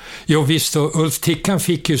ja. Jo visst, och Ulf Tickan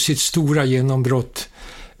fick ju sitt stora genombrott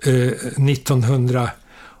 1980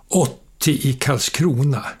 i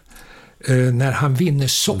Karlskrona när han vinner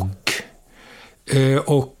sock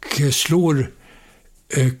och slår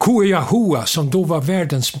Kuehua som då var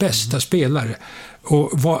världens bästa spelare.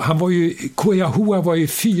 Och Kuehua var ju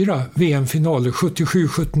 4 VM-finaler, 77,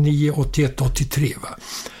 79, 81, 83 va.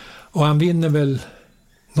 Och han vinner väl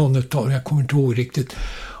någon utav, jag kommer inte ihåg riktigt.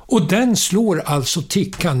 Och den slår alltså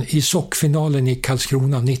Tickan i sockfinalen i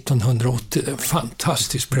Karlskrona 1980. En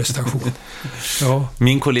fantastisk prestation. Ja.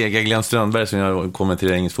 Min kollega Glenn Strömberg som jag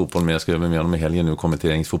kommenterar engelsk fotboll med, jag ska över med honom i helgen nu och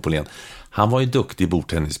kommentera engelsk fotboll igen. Han var ju duktig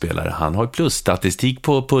bordtennisspelare. Han har ju plusstatistik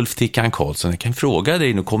på Ulf Tickan Karlsson. Jag kan fråga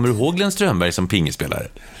dig, nu kommer du ihåg Glenn Strömberg som pingispelare?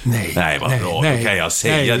 Nej, vad bra. Då kan jag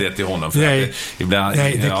säga det till honom. För ibland,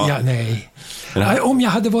 nej. Om jag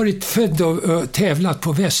hade varit född och tävlat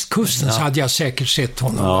på västkusten så hade jag säkert sett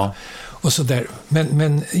honom. Ja. Och så där.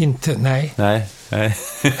 Men inte, nej.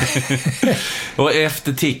 Och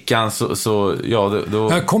efter Tickan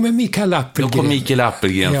då kommer Mikael Appelgren. Då kom Mikael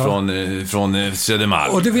Appelgren från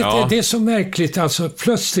Södermalm. Och du vet, det är så märkligt, alltså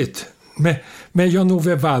plötsligt med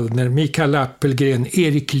Jan-Ove Waldner, Mikael Appelgren,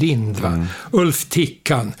 Erik Lind, Ulf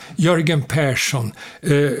Tickan, Jörgen Persson.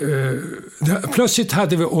 Plötsligt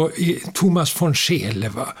hade vi Thomas von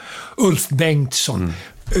Scheele, Ulf Bengtsson.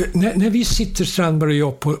 När vi sitter, Strandberg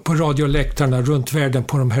och jag, på radioläktarna runt världen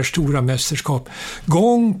på de här stora mästerskap,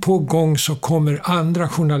 gång på gång så kommer andra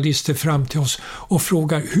journalister fram till oss och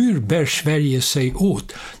frågar hur bär Sverige sig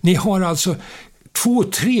åt? Ni har alltså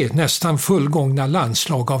 2-3 nästan fullgångna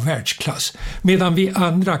landslag av världsklass, medan vi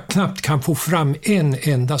andra knappt kan få fram en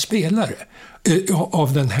enda spelare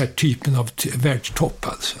av den här typen av världstopp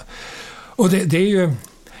alltså. Och det är ju,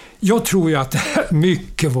 jag tror ju att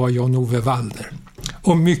mycket var Jan-Ove Waldner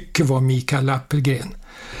och mycket var Mikael Appelgren.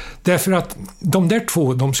 Därför att de där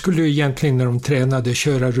två, de skulle ju egentligen när de tränade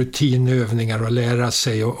köra rutinövningar och lära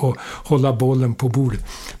sig och hålla bollen på bordet.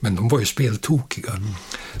 Men de var ju speltokiga.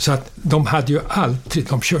 Så att de hade ju alltid,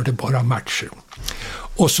 de körde bara matcher.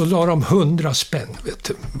 Och så la de 100 spänn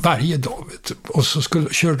varje dag. Och så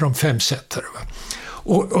körde de 5-setare.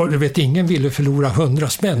 Och du vet, ingen ville förlora 100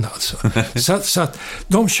 spänn alltså. Så att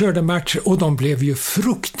de körde matcher och de blev ju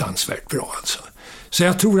fruktansvärt bra alltså. Så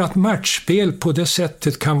jag tror att matchspel på det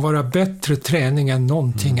sättet kan vara bättre träning än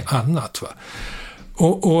någonting annat. Va?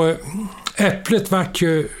 Och Äpplet vart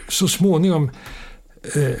ju så småningom,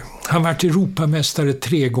 han vart Europamästare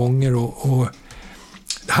 3 gånger och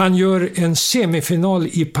han gör en semifinal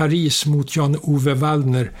i Paris mot Jan-Ove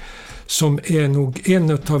Waldner som är nog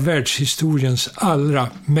en av världshistoriens allra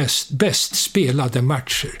bäst spelade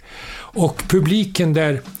matcher. Och publiken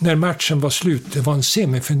där, när matchen var slut, det var en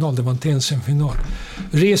semifinal, det var inte ens en final,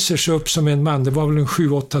 reser sig upp som en man, det var väl en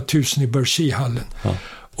 7-8 tusen i Bercy-hallen. Ja.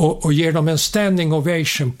 Och ger dem en standing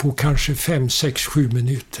ovation på kanske 5, 6, 7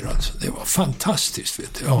 minuter. Alltså. Det var fantastiskt,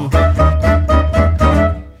 vet du. Ja.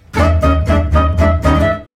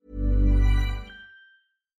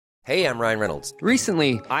 Hey, I'm Ryan Reynolds.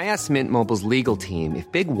 Recently, I asked Mint Mobile's legal team if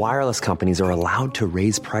big wireless companies are allowed to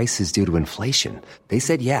raise prices due to inflation. They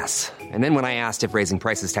said yes. And then when I asked if raising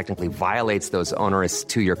prices technically violates those onerous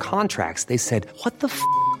 2-year contracts, they said, "What the f***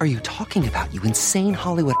 are you talking about, you insane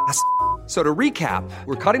Hollywood ass?" So to recap,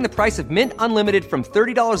 we're cutting the price of Mint Unlimited from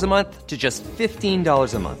 $30 a month to just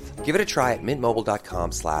 $15 a month. Give it a try at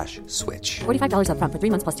mintmobile.com/switch. $45 up front for 3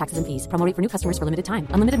 months plus taxes and fees. Promo rate for new customers for limited time.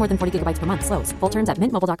 Unlimited more than 40 gigabytes per month. Slows full terms at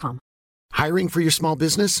mintmobile.com. Hiring for your small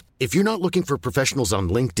business? If you're not looking for professionals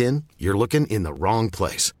on LinkedIn, you're looking in the wrong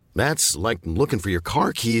place. That's like looking for your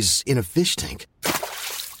car keys in a fish tank.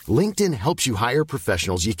 LinkedIn helps you hire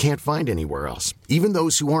professionals you can't find anywhere else, even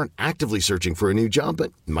those who aren't actively searching for a new job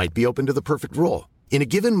but might be open to the perfect role. In a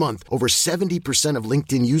given month, over 70% of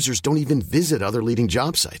LinkedIn users don't even visit other leading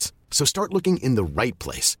job sites. So start looking in the right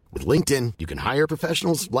place. With LinkedIn, you can hire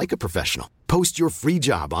professionals like a professional. Post your free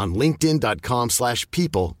job on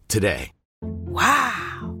linkedin.com/people today.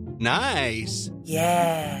 Wow. Nice.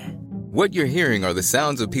 Yeah. What you're hearing are the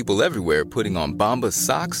sounds of people everywhere putting on Bombas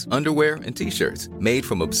socks, underwear, and T-shirts made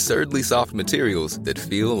from absurdly soft materials that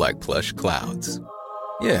feel like plush clouds.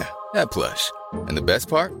 Yeah, that plush. And the best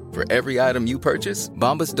part? For every item you purchase,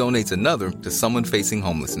 Bombas donates another to someone facing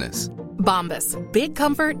homelessness. Bombas. Big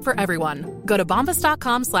comfort for everyone. Go to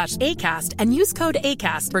bombas.com/ACAST and use code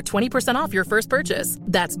ACAST for 20% off your first purchase.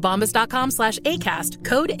 That's bombas.com/ACAST.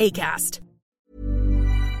 Code ACAST.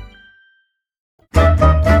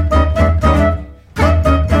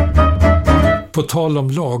 På tal om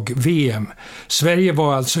lag-VM. Sverige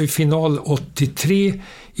var alltså i final 83.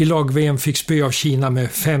 I lag-VM fick spö av Kina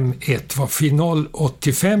med 5-1. Var final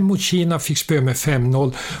 85 mot Kina, fick spö med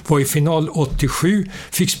 5-0. Var i final 87,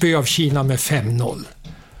 fick spö av Kina med 5-0.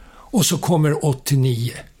 Och så kommer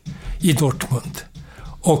 89 i Dortmund.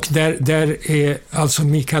 Och där är alltså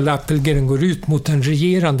Mikael Appelgren går ut mot den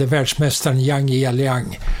regerande världsmästaren Yang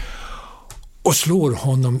Jialiang och slår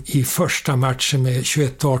honom i första matchen med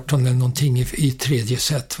 21-18 eller någonting i tredje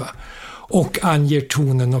set, va? Och anger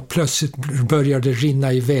tonen och plötsligt börjar det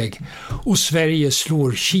rinna iväg. Och Sverige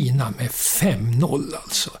slår Kina med 5-0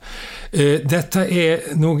 alltså. Detta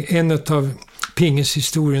är nog en av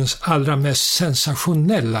pingishistoriens allra mest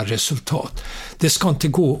sensationella resultat. Det ska inte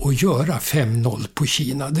gå att göra 5-0 på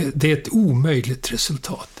Kina. Det är ett omöjligt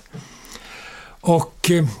resultat.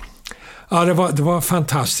 Och ja, det var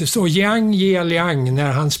fantastiskt. Och Yang Jialiang,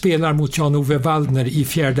 när han spelar mot Jan-Ove Waldner i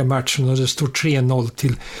fjärde matchen och det står 3-0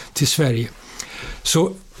 till Sverige,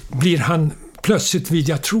 så blir han plötsligt vid,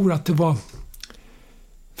 jag tror att det var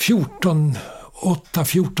 14-8,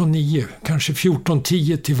 14-9, kanske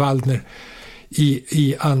 14-10 till Waldner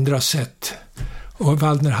i andra set. Och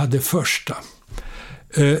Waldner hade första.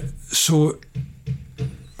 Så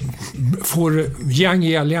får Yang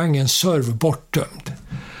Jialiang en serve bortdömd.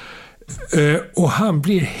 Och han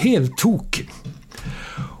blir helt tokig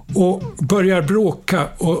och börjar bråka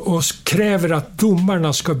och kräver att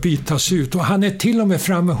domarna ska bytas ut. Och han är till och med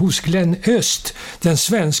framme hos Glenn Öst, den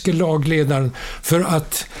svenska lagledaren, för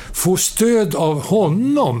att få stöd av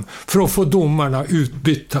honom för att få domarna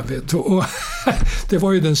utbytta. Och det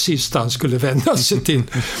var ju den sista han skulle vända sig till.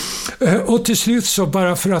 Och till slut, så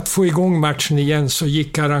bara för att få igång matchen igen, så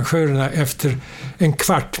gick arrangörerna efter en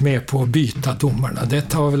kvart med på att byta domarna.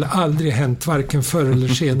 Detta har väl aldrig hänt, varken förr eller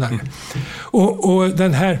senare. Och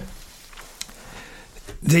den här,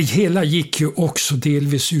 det hela gick ju också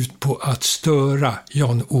delvis ut på att störa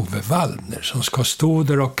Jan-Ove Waldner, som ska stå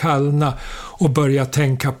där och kallna och börja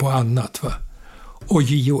tänka på annat, va? Och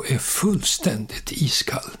Gio är fullständigt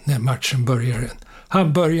iskall när matchen börjar.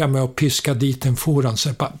 Han börjar med att piska dit en forehand, så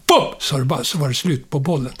bara boom, så var det slut på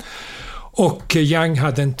bollen. Och Yang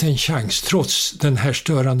hade inte en chans trots den här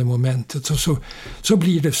störande momentet. Och så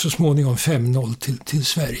blir det så småningom 5-0 till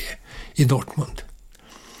Sverige i Dortmund.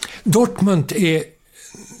 Dortmund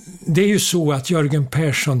det är ju så att Jörgen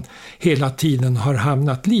Persson hela tiden har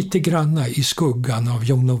hamnat lite granna i skuggan av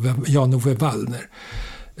Jan-Ove Waldner.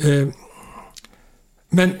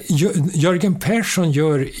 Men Jörgen Persson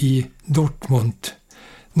gör i Dortmund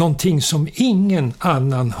någonting som ingen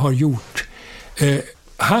annan har gjort.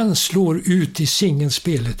 Han slår ut i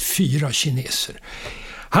singelspelet 4 kineser.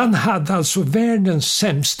 Han hade alltså världens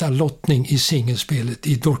sämsta lottning i singelspelet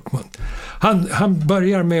i Dortmund. Han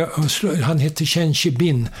börjar med, han heter Chen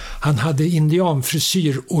Shibin. Han hade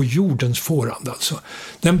indianfrisyr och jordens forehand alltså.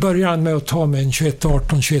 Den börjar han med att ta med en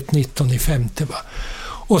 21-18, 21-19 i femte, va.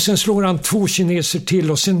 Och sen slår han 2 kineser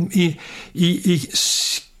till, och sen i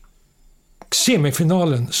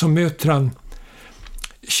semifinalen så möter han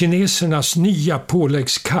kinesernas nya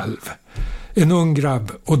påläggskalv, en ung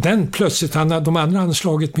grabb, och den plötsligt, de andra han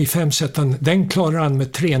slagit med 5 set, den klarar han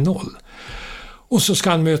med 3-0. Och så ska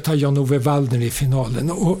han möta Jan-Ove Waldner i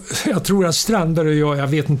finalen. Och jag tror att Strandberg och jag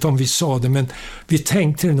vet inte om vi sa det, men vi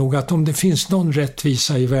tänkte nog att om det finns någon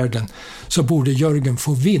rättvisa i världen så borde Jörgen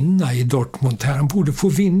få vinna i Dortmund här. Han borde få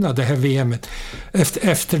vinna det här VMet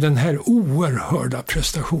efter den här oerhörda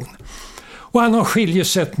prestationen. Och han har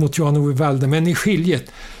skiljesätt mot Jan-Ove Waldner, men i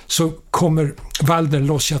skiljet så kommer Waldner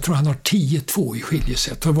loss. Jag tror han har 10-2 i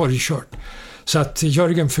skiljesätt. Då var det kört. Så att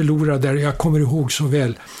Jörgen förlorade där, jag kommer ihåg så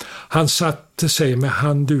väl. Han satte sig med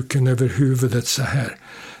handduken över huvudet så här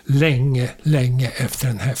länge efter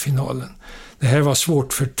den här finalen. Det här var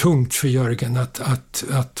svårt för tungt för Jörgen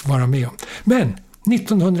att vara med om. Men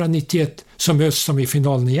 1991 så möts de i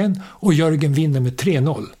finalen igen och Jörgen vinner med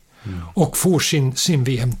 3-0 och får sin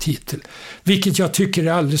VM-titel. Vilket jag tycker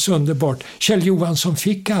är alldeles underbart. Kjell Johansson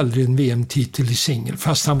fick aldrig en VM-titel i singel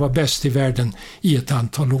fast han var bäst i världen i ett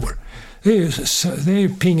antal år.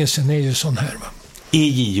 Pingisen är ju sån här, va? Är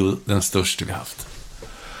Gio den största vi haft?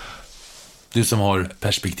 Du som har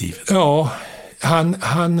perspektivet. Ja,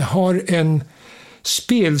 han har en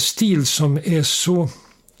spelstil som är så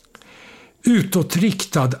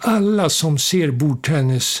utåtriktad. Alla som ser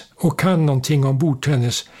bordtennis och kan någonting om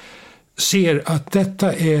bordtennis ser att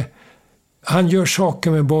detta är, han gör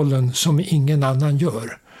saker med bollen som ingen annan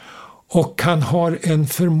gör. Och han har en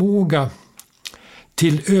förmåga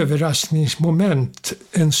till överraskningsmoment,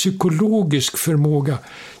 en psykologisk förmåga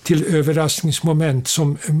till överraskningsmoment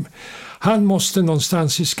som han måste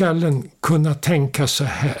någonstans i skallen kunna tänka så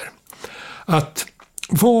här. Att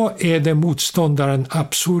vad är det motståndaren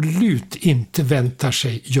absolut inte väntar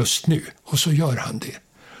sig just nu? Och så gör han det.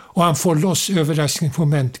 Och han får loss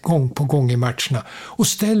överraskningsmoment gång på gång i matcherna och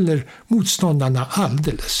ställer motståndarna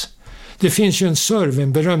alldeles. Det finns ju en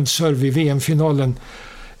berömd serve i VM-finalen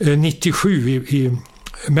 97 i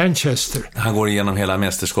Manchester. Han går igenom hela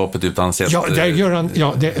mästerskapet utan sätt. Ja, där gör han,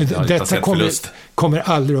 detta kommer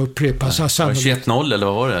aldrig att upprepas. Ja. 21-0 eller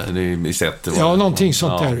vad var det i set? Ja, någonting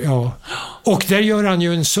sånt där. Ja. Och där gör han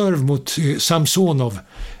ju en serve mot Samsonov,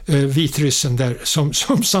 vitryssen där, som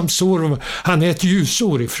Samsonov, han är ett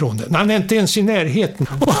ljusår ifrån den. Han är inte ens i närheten.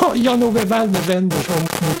 Och Jan-Ove Wallner vänder sig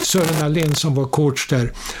mot Sören Allén som var coach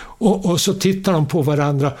där. Och så tittar de på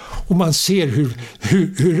varandra och man ser hur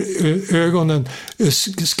ögonen,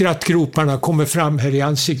 skrattgroparna kommer fram här i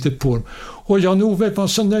ansiktet på dem. Och Jan-Ove var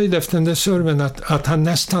så nöjd efter den där serven att han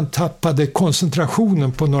nästan tappade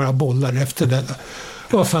koncentrationen på några bollar efter den.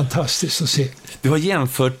 Det var fantastiskt att se. Du har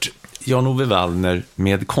jämfört Jan-Ove Wallner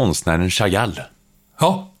med konstnären Chagall.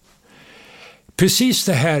 Ja, precis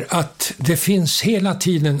det här att det finns hela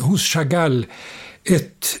tiden hos Chagall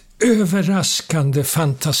ett överraskande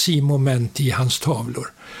fantasimoment i hans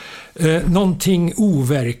tavlor. Någonting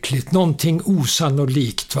overkligt, någonting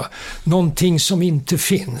osannolikt, va? Någonting som inte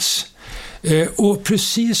finns. Och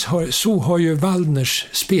precis så har ju Wallners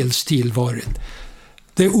spelstil varit.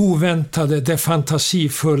 Det oväntade, det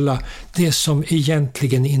fantasifulla, det som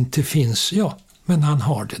egentligen inte finns. Ja, men han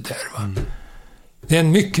har det där, va? Det är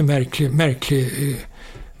en mycket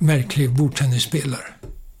märklig bordtennisspelare.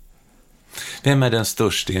 Vem är den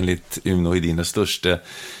största, enligt Uno Hedin, den största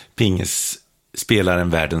pingisspelaren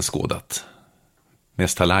världen skådat?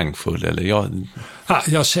 Mest talangfull, eller?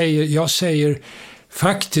 Jag säger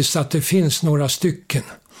faktiskt att det finns några stycken.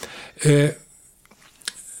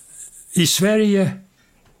 I Sverige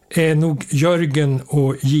är nog Jörgen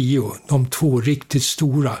och Gio de två riktigt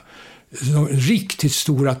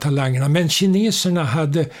stora talangerna. Men kineserna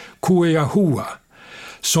hade Koyahua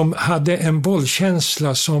som hade en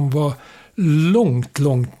bollkänsla som var långt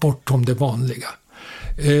bortom det vanliga.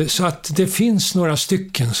 Så att det finns några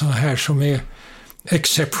stycken så här som är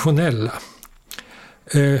exceptionella.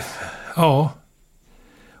 Ja.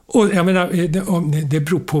 Och jag menar, det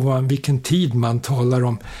beror på vilken tid man talar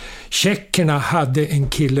om. Tjeckerna hade en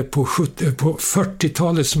kille på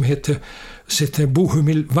 40-talet som hette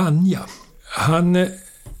Bohumil Vanja.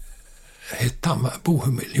 Hette han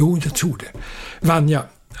Bohumil? Jo, jag tror det. Vanja.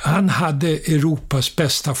 Han hade Europas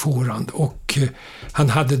bästa forehand och han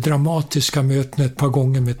hade dramatiska möten ett par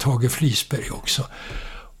gånger med Tage Flisberg också.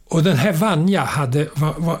 Och den här Vanja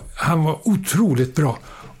han var otroligt bra.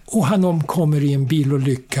 Och han omkommer i en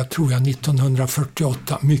bilolycka, tror jag,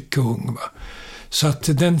 1948, mycket ung, va? Så att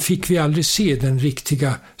den fick vi aldrig se, den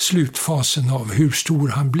riktiga slutfasen av hur stor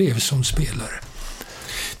han blev som spelare.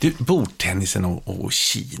 Du, bordtennisen och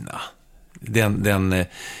Kina,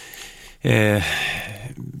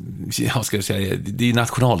 jag ska säga, det är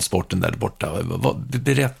nationalsporten där borta.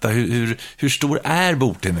 Berätta, hur stor är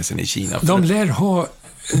bordtennisen i Kina? De lär ha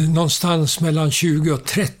någonstans mellan 20 och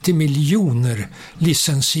 30 miljoner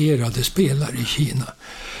licensierade spelare i Kina.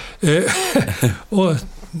 Och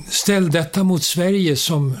ställ detta mot Sverige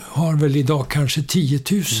som har väl idag kanske 10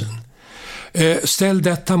 000. Ställ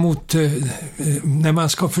detta mot, när man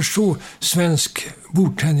ska förstå svensk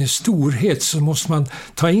bordtennis storhet så måste man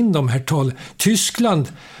ta in de här talen.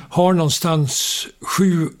 Tyskland har någonstans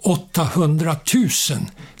 700-800 000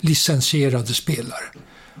 licensierade spelare.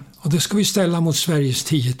 Och det ska vi ställa mot Sveriges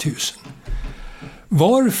 10 000.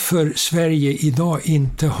 Varför Sverige idag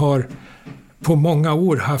inte har på många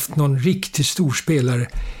år haft någon riktigt stor spelare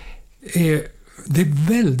det är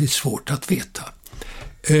väldigt svårt att veta.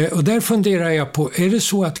 Och där funderar jag på, är det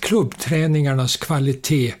så att klubbträningarnas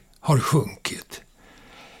kvalitet har sjunkit?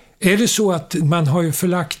 Är det så att man har ju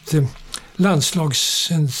förlagt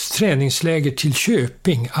landslagens träningsläger till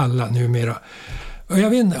Köping alla numera? Och jag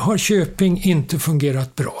vet inte, har Köping inte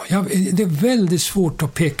fungerat bra? Det är väldigt svårt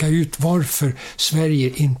att peka ut varför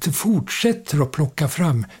Sverige inte fortsätter att plocka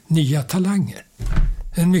fram nya talanger.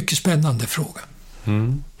 En mycket spännande fråga.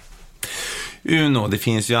 Uno, det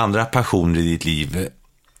finns ju andra passioner i ditt liv.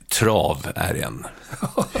 Trav är en.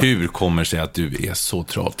 Hur kommer det sig att du är så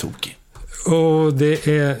travtokig? Och det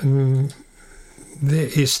är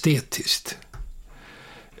estetiskt.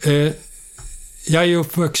 Jag är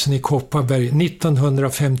uppvuxen i Kopparberg.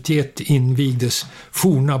 1951 invigdes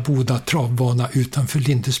Forna Boda travbana utanför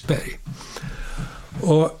Lindesberg.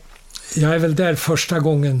 Och jag är väl där första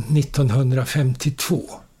gången 1952.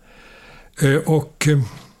 Och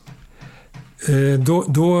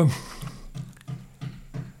då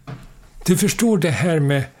du förstår det här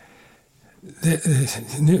med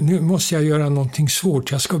nu måste jag göra någonting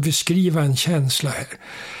svårt. Jag ska beskriva en känsla här.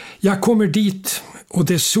 Jag kommer dit och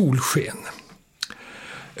det är solsken.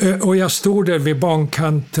 Och jag står där vid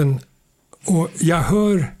bankanten och jag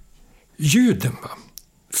hör ljuden, va?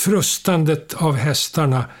 Frustandet av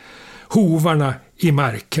hästarna, hovarna i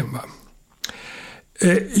marken, va?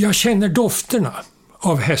 Jag känner dofterna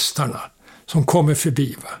av hästarna som kommer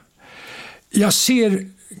förbi, va? Jag ser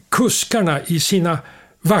kuskarna i sina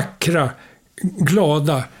vackra,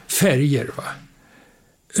 glada färger, va?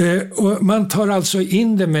 Och man tar alltså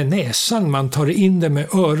in det med näsan, man tar in det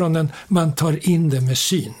med öronen, man tar in det med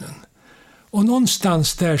synen. Och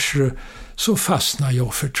någonstans där så fastnar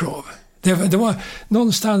jag för trav. Det var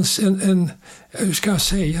någonstans hur ska jag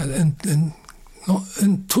säga,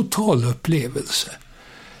 en total upplevelse.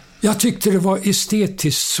 Jag tyckte det var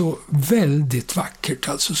estetiskt så väldigt vackert,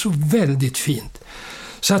 alltså så väldigt fint.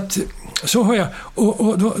 Så att, så har jag,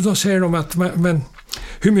 och då säger de att, men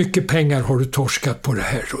hur mycket pengar har du torskat på det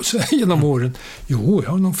här genom åren? Jo,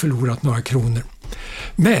 jag har nog förlorat några kronor.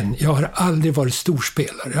 Men jag har aldrig varit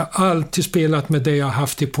storspelare. Jag har alltid spelat med det jag har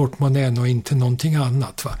haft i portmonnän och inte någonting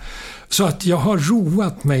annat, va? Så att jag har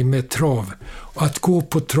roat mig med trav. Och att gå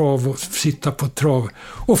på trav och sitta på trav.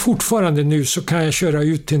 Och fortfarande nu så kan jag köra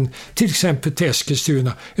ut till exempel till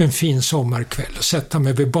Eskilstuna en fin sommarkväll och sätta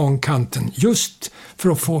mig vid bankanten just för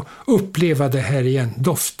att få uppleva det här igen.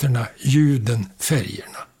 Dofterna, ljuden,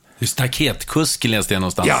 färgerna. Du är staketkusk, läste jag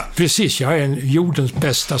någonstans. Ja, precis. Jag är jordens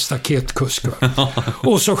bästa staketkusk.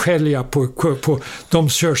 Och så skäller jag på de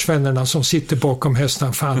körsvännerna som sitter bakom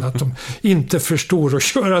hästarna, fan att de inte förstår att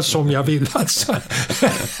köra som jag vill. Alltså.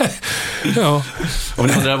 Ja. Om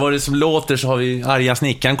ni undrar vad det som låter, så har vi arga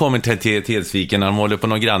snickaren kommit till Tedsviken. Han håller på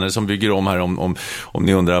några grannar som bygger om här, om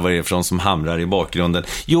ni undrar vad det är för någon som hamrar i bakgrunden.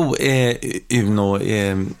 Jo, Uno,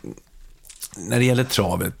 när det gäller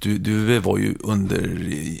travet, du var ju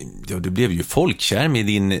du blev ju folkkär med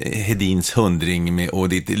din Hedins 100 och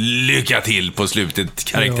ditt lycka till på slutet,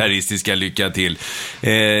 karaktäristiska lycka till.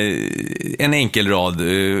 En enkel rad.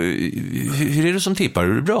 Hur är du som tippar?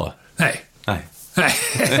 Är du bra? Nej,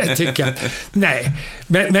 tycker jag. Nej,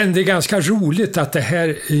 men det är ganska roligt att det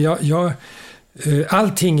här,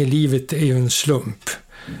 allting i livet är ju en slump.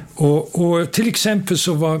 Och till exempel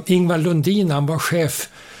så var Ingvar Lundin, han var chef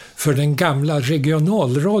för den gamla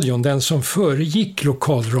regionalradion, den som föregick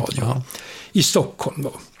lokalradion i Stockholm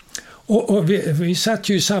då. Och vi satt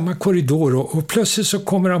ju i samma korridor och plötsligt så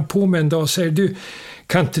kommer han på mig en dag och säger, du,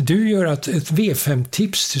 kan inte du göra ett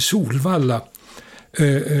V5-tips till Solvalla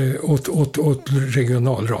åt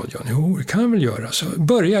regionalradion? Jo, det kan jag väl göra. Så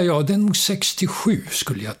börjar jag, det är nog 67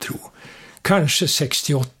 skulle jag tro. Kanske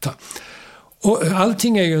 68. Och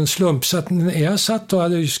allting är ju en slump, så att när jag satt och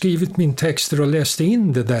hade skrivit min texter och läste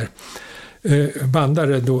in det där,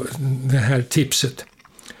 bandade då det här tipset,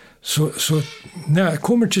 så när jag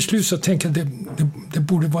kommer till slut så tänker jag det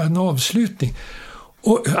borde vara en avslutning.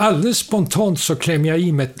 Och alldeles spontant så klämmer jag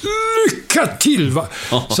i mig ett lycka till, va?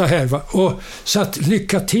 Så här, va? Och så att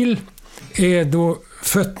lycka till är då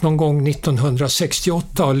fött någon gång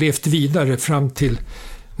 1968 och levt vidare fram till,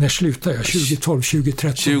 när slutade jag? 2012,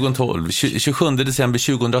 2013? 27 december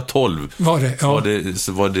 2012 var det, ja.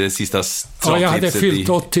 var det sista travtipset. Ja, jag hade fyllt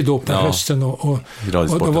 80 då på hösten och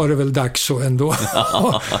då var det väl dags så ändå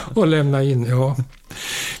att lämna in, ja.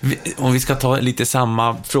 Om vi ska ta lite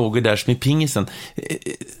samma frågor där som i pingisen.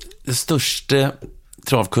 Den största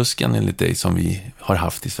travkusken enligt dig som vi har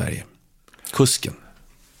haft i Sverige? Kusken?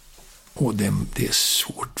 Och det är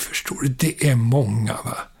svårt, förstår du. Det är många,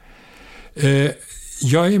 va?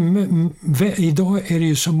 idag är det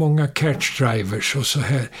ju så många catch drivers och så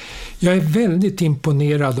här. Jag är väldigt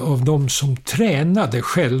imponerad av de som tränade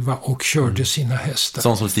själva och körde sina hästar.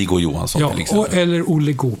 Sån som Stig och Johansson till exempel. Eller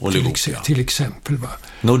Olle Goop till exempel. Va?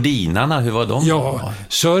 Nordinarna, hur var de? Ja,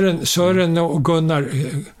 Sören och Gunnar,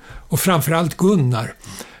 och framförallt Gunnar.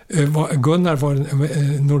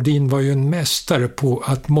 Nordin var ju en mästare på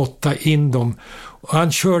att måtta in dem. Och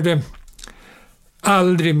han körde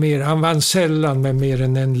aldrig mer, han vann sällan med mer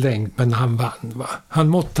än en längd, men han vann. Va? Han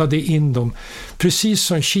måttade in dem, precis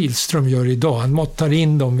som Kihlström gör idag. Han måttar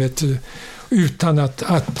in dem utan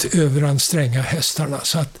att överanstränga hästarna.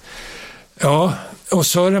 Så att, ja, och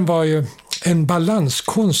Sören var ju en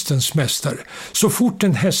balanskonstens mästare. Så fort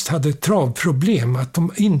en häst hade travproblem, att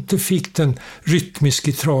de inte fick den rytmisk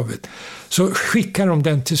i travet, så skickade de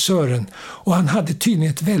den till Sören. Och han hade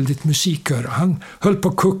tydligen ett väldigt musiköra. Han höll på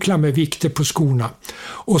att kuckla med vikter på skorna.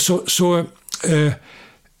 Och så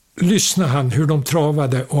lyssnade han hur de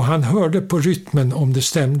travade, och han hörde på rytmen om det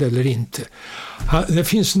stämde eller inte. Det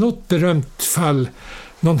finns något berömt fall,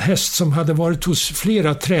 någon häst som hade varit hos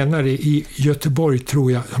flera tränare i Göteborg,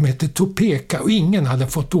 tror jag, som hette Topeka, och ingen hade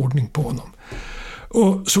fått ordning på honom.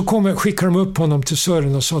 Och så skickade de upp honom till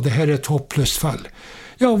Sören och sa, det här är ett hopplöst fall.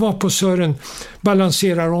 Jag var på Sören,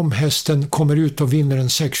 balanserar om hästen, kommer ut och vinner en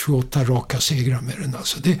 6-7-8 raka segrar med den.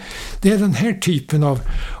 Alltså det är den här typen av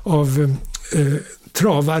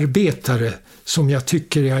travarbetare som jag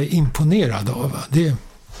tycker jag är imponerad av. Är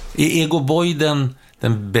Ego Boy den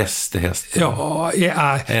bästa hästen? Ja,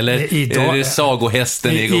 eller idag, är det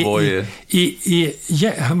sagohästen Ego Boy?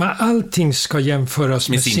 Allting ska jämföras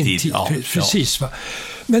med sin tid. Ja, precis, va?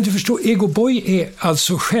 Men du förstår, Ego Boy är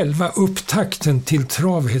alltså själva upptakten till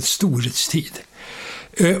travhets storhetstid.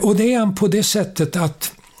 Och det är han på det sättet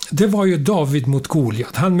att det var ju David mot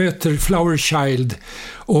Goliat. Han möter Flower Child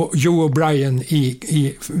och Joe O'Brien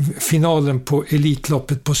i finalen på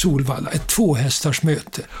Elitloppet på Solvalla. Ett 2-hästars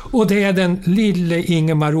möte. Och det är den lille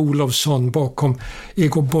Ingemar Olofsson bakom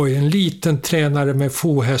Ego Boy. En liten tränare med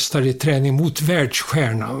få hästar i träning mot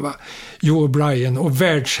världsstjärnan, va? Joe O'Brien, och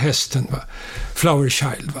världshästen, va? Flower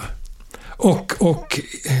Child, va? Och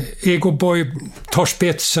Ego Boy tar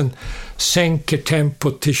spetsen, sänker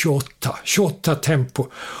tempot till 28 tempo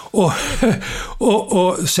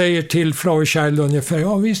och säger till Flower Child ungefär,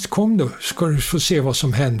 ja visst, kom då, ska du få se vad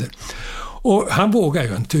som händer. Och han vågar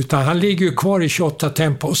ju inte, utan han ligger ju kvar i 28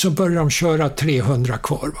 tempo, och så börjar de köra 300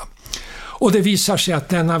 kvar, va? Och det visar sig att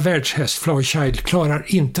denna världshäst, Flower Child, klarar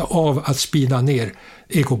inte av att speeda ner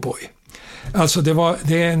Ego Boy. Alltså det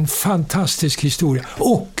är en fantastisk historia.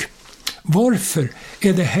 Och varför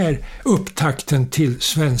är det här upptakten till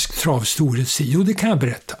svensk travstorhetstid? Jo, det kan jag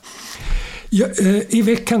berätta. I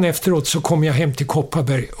veckan efteråt så kom jag hem till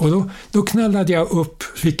Kopparberg, och då knallade jag upp,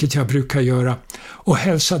 vilket jag brukar göra, och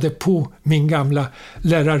hälsade på min gamla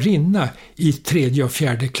lärarinna i 3:e och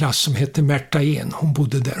 4:e klass som hette Märta En. Hon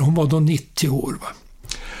bodde där. Hon var då 90 år, va?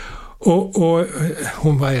 Och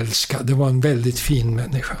hon var älskad. Det var en väldigt fin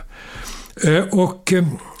människa. Och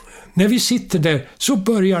när vi sitter där så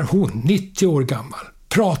börjar hon, 90 år gammal,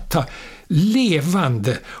 prata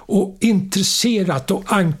levande och intresserat och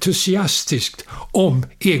entusiastiskt om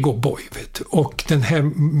Ego Boy, och den här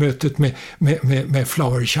mötet med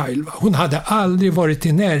Flower Child. Hon hade aldrig varit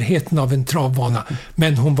i närheten av en travbana,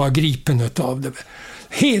 men hon var gripen av det.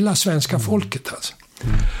 Hela svenska folket alltså.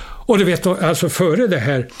 Och du vet, alltså före det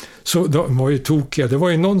här så de var ju tokiga. Det var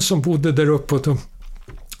ju någon som bodde där uppåt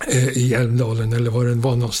i Älvdalen, eller var den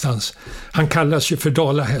var någonstans. Han kallas ju för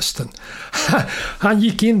Dalahästen. Han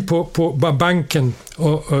gick in på banken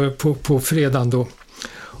på fredagen då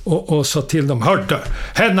och sa till dem, hörde,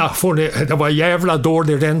 henne får ni, det var jävla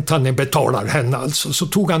dålig ränta ni betalar henne alltså. Så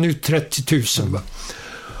tog han ut 30 000, va?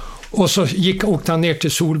 Och så åkte han ner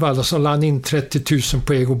till Solvalla och så lade han in 30 000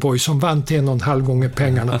 på Ego Boy, som vann 1,5 gånger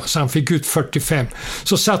pengarna. Så han fick ut 45.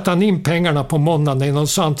 Så satte han in pengarna på måndagen och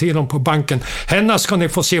sa han till dem på banken, henne ska ni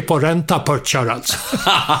få se på ränta-purchar alltså.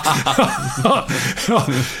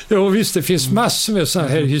 Ja, visst, det finns massor med sådana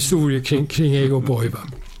här historier kring Ego Boy, va?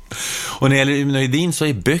 Och när det gäller Nöjdin så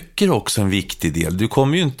är böcker också en viktig del. Du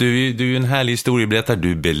kommer ju inte, du är ju en härlig historieberättare,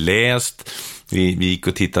 du är beläst. Vi gick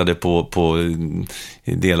och tittade på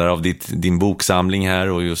delar av din boksamling här,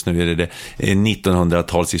 och just nu är det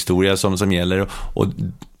 1900-talshistoria som gäller. Och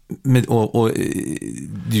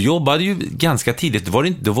du jobbade ju ganska tidigt. Du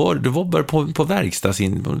var bara på på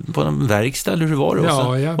en verkstad, eller hur var det?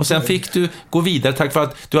 Ja, och sen fick du gå vidare tack för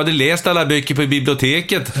att du hade läst alla böcker på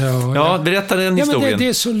biblioteket. Ja, berätta den historien. Men det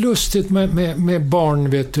är så lustigt med barn,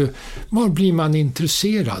 vet du. Vad blir man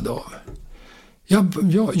intresserad av?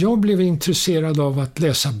 Jag blev intresserad av att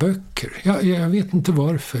läsa böcker. Jag vet inte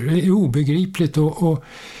varför. Det är obegripligt och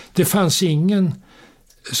det fanns ingen,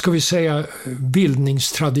 ska vi säga,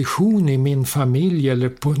 bildningstradition i min familj eller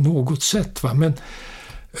på något sätt. Va? Men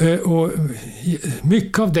och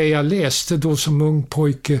mycket av det jag läste då som ung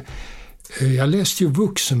pojke, jag läste ju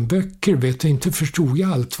vuxenböcker, vet du, inte förstod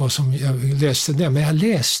jag allt vad som jag läste där, men jag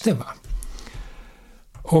läste, va.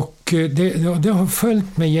 Och det har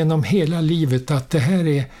följt mig genom hela livet att det här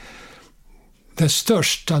är det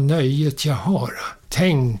största nöjet jag har.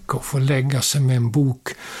 Tänk att få lägga sig med en bok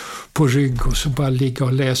på rygg och så bara ligga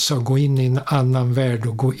och läsa och gå in i en annan värld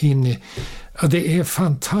och gå in i... Ja, det är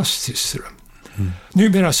fantastiskt.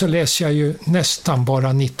 Numera så läser jag ju nästan bara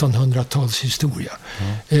 1900-talshistoria.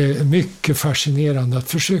 Mycket fascinerande att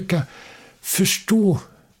försöka förstå,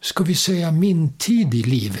 ska vi säga, min tid i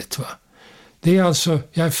livet, va. Det är alltså,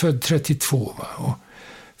 jag är född 32, va, och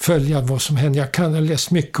följa vad som händer. Jag kan ha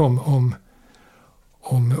läst mycket om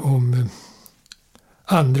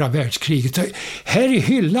andra världskriget. Här i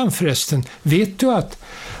hyllan förresten, vet du att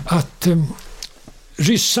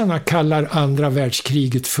ryssarna kallar andra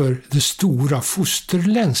världskriget för det stora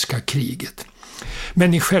fosterländska kriget.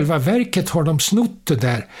 Men i själva verket har de snott det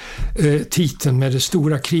där titeln med det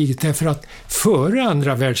stora kriget, därför att före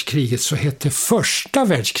andra världskriget så hette första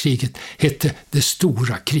världskriget hette det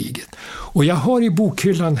stora kriget. Och jag har i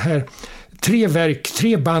bokhyllan här 3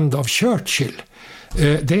 band av Churchill.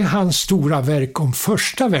 Det är hans stora verk om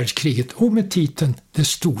första världskriget och med titeln Det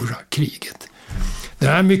stora kriget. Det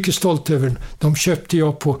är jag mycket stolt över. De köpte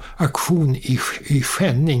jag på auktion i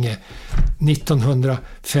Skänninge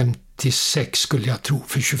 1956 skulle jag tro,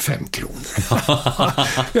 för 25 kronor.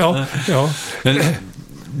 Ja. Men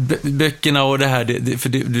böckerna och det här, för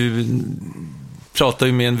du pratar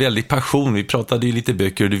ju med en väldig passion. Vi pratade ju lite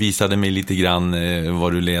böcker och du visade mig lite grann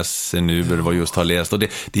vad du läser nu eller vad du just har läst. Och det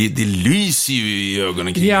lyser ju i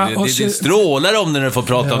ögonen kring. Ja, det strålar om när du får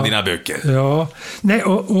prata om dina böcker. Ja, nej,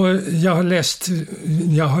 och jag har läst,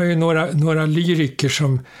 jag har ju några lyriker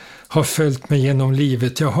som har följt mig genom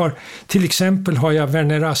livet. Jag har, till exempel har jag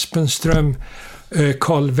Werner Aspenström,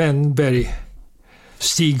 Carl Wennberg,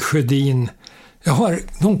 Stig Sjödin. Jag har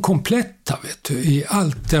de kompletta, vet du, i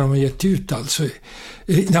allt där de har gett ut. Alltså,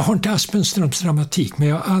 jag har inte Aspenströms dramatik, men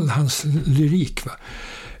jag har all hans lyrik. Va?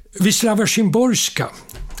 Wisława Szymborska,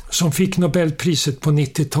 som fick Nobelpriset på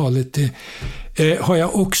 90-talet, har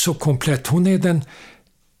jag också komplett. Hon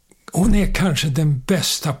är kanske den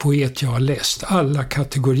bästa poet jag har läst. Alla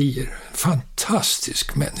kategorier.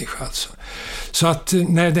 Fantastisk människa alltså. Så att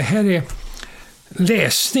när det här är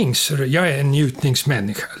läsning, så jag är en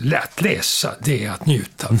njutningsmänniska. Att läsa, det är att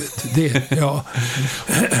njuta. Ja.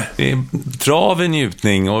 Trav är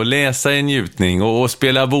njutning och läsa är njutning och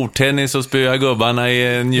spela bordtennis och spöa gubbarna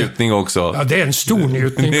är en njutning också. Ja, det är en stor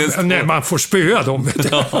njutning när man får spöa dem. Vet du.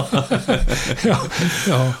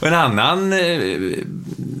 Ja. En annan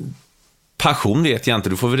passion vet jag inte,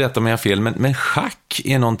 du får väl rätta om jag har fel, men schack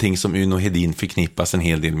är någonting som Uno Hedin förknippas en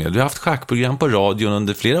hel del med. Du har haft schackprogram på radion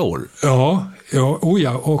under flera år. Ja,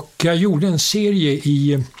 och jag gjorde en serie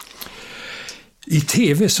i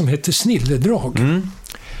tv som heter Snilledrag,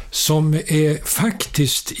 som är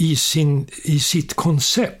faktiskt i sitt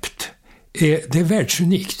koncept det är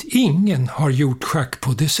världsunikt. Ingen har gjort schack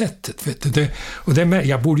på det sättet, vet du.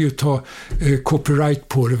 Jag borde ju ta copyright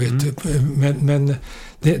på det, vet du, men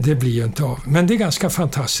det blir ju inte av. Men det är ganska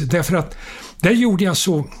fantastiskt, därför att där gjorde jag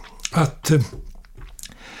så att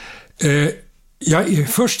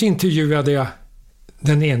först intervjuade jag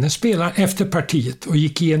den ene spelaren efter partiet och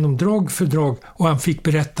gick igenom drag för drag och han fick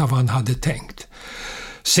berätta vad han hade tänkt.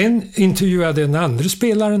 Sen intervjuade den andra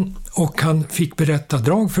spelaren och han fick berätta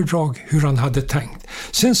drag för drag hur han hade tänkt.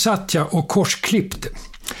 Sen satt jag och korsklippte.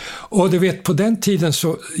 Och du vet, på den tiden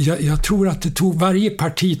så, jag tror att varje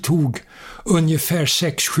parti tog ungefär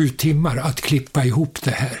 6-7 timmar att klippa ihop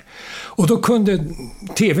det här. Och då kunde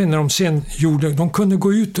tv, när de sen gjorde, de kunde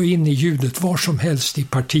gå ut och in i ljudet var som helst i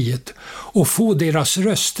partiet och få deras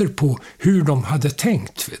röster på hur de hade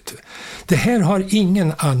tänkt, vet du. Det här har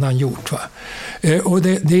ingen annan gjort, va? Och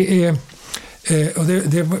det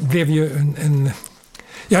blev ju en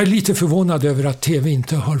jag är lite förvånad över att tv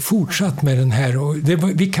inte har fortsatt med den här. Och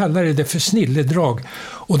vi kallade det för Snilledrag.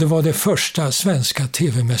 Och det var det första svenska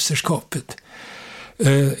tv-mästerskapet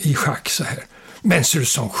i schack så här. Men så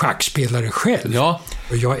som schackspelare själv. Ja.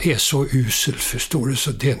 Och jag är så usel, förstår du,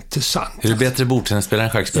 så det är inte sant. Är du bättre bordtennisspelare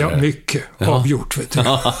än schackspelare? Ja, mycket. Ja. Avgjort, vet du.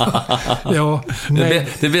 Ja,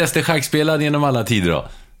 det bästa schackspelaren genom alla tider då?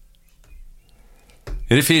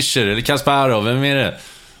 Är det Fischer eller Kasparov? Vem är det?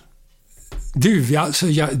 Du, alltså,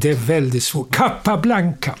 det är väldigt svårt.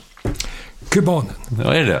 Capablanca. kubanen.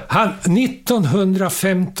 Ja, är det? Han,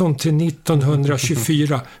 1915 till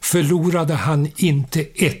 1924 förlorade han inte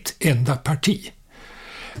ett enda parti.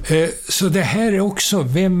 Så det här är också,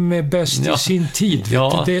 vem är bäst i sin tid?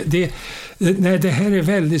 Ja. Nej, det här är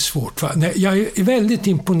väldigt svårt. Va? Nej, jag är väldigt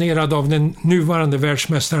imponerad av den nuvarande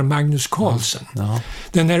världsmästaren Magnus Carlsen. Ja.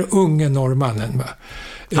 Den här unge norrmannen. Va?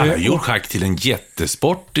 Han har gjort schack till en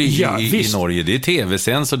jättesport i Norge. Det är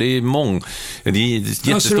tv-sens och det är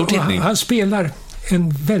jättestor tittning. Han spelar en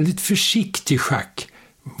väldigt försiktig schack,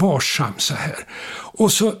 varsam så här.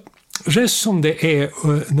 Och så rest som det är,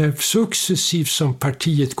 när successivt som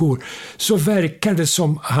partiet går, så verkar det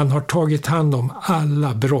som han har tagit hand om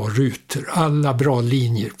alla bra rutor, alla bra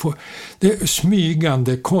linjer. Det är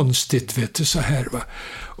smygande, konstigt, vet du, så här, va.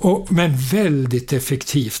 Men väldigt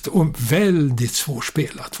effektivt och väldigt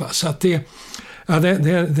svårspelat, va. Så att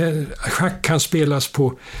schack kan spelas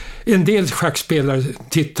på. En del schackspelare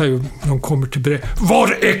tittar ju, de kommer till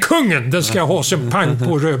var är kungen? Den ska ha som pang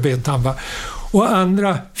på rödbetan, va. Och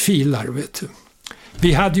andra filar, vet du.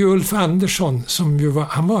 Vi hade ju Ulf Andersson som ju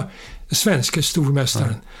han var svenska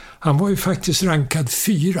stormästaren. Han var ju faktiskt rankad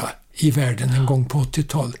 4 i världen en gång på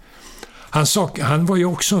 80-tal. Han var ju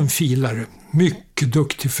också en filare, mycket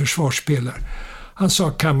duktig försvarsspelare. Han sa,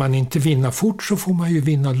 kan man inte vinna fort så får man ju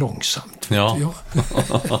vinna långsamt. Ja.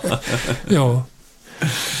 Ja.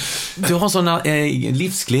 Du har sån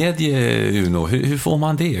livsglädje, Uno. Hur får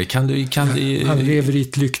man det? Han lever i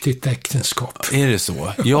ett lyckligt äktenskap. Är det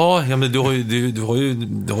så? Ja, men du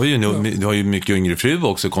har ju mycket yngre fru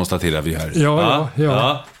också, konstaterar vi här.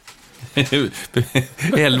 Ja.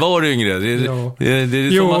 11 år yngre.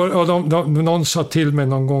 Någon sa till mig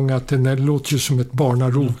någon gång att det låter ju som ett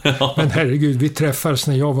barnarov. Ja. Men herregud, vi träffades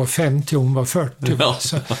när jag var 50 och hon var 40.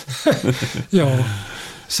 Ja.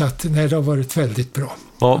 Så att nej, det har varit väldigt bra.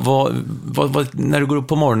 När du går upp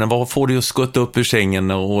på morgonen, vad får du att skutta upp ur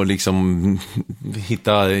sängen och liksom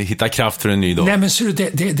hitta kraft för en ny dag? Nej, men så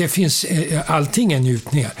det finns allting är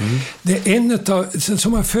njutningar. Det är en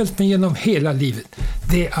som har följt mig genom hela livet,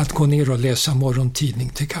 det är att gå ner och läsa morgontidning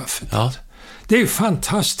till kaffet. Ja. Det är ju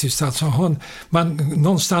fantastiskt. Alltså,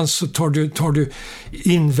 någonstans så tar du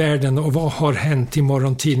in världen och vad har hänt i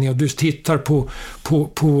morgontidningen och du tittar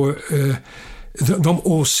på de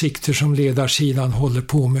åsikter som ledarsidan håller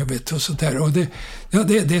på med, vet, och så där. Och det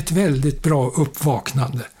är ett väldigt bra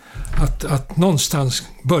uppvaknande att någonstans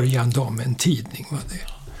börja en dag med en tidning. Va, det.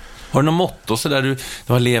 Har du något motto så där du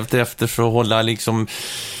har levt efter för att hålla liksom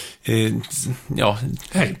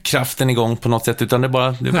kraften igång på något sätt, utan det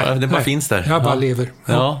bara finns där? Jag bara lever.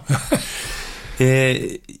 Ja. Hur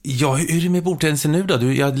är det med bordtennisen nu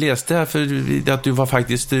då? Jag läste här för att du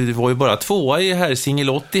var ju bara 2 i här singel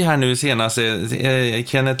 80 här nu senast.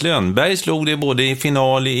 Kenneth Lönnberg slog det både i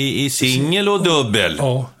final i singel och dubbel.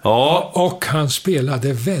 Ja, och han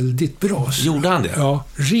spelade väldigt bra. Gjorde han det? Ja,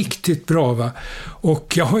 riktigt bra, va.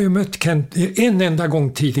 Och jag har ju mött Kent en enda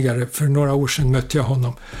gång tidigare, för några år sedan mötte jag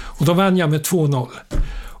honom. Och då vann jag med 2-0.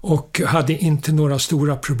 Och hade inte några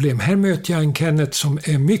stora problem. Här möter jag en Kenneth som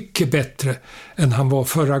är mycket bättre än han var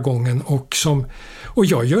förra gången. Och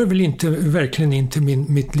jag gör väl verkligen inte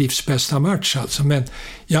mitt livs bästa match alltså. Men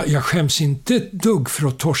jag skäms inte ett dugg för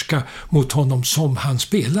att torska mot honom som han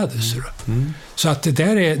spelade. Så att det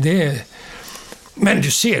är... Men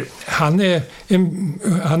du ser, han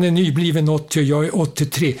är nybliven 80 och jag är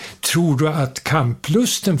 83. Tror du att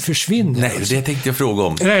kamplusten försvinner? Nej, det tänkte jag fråga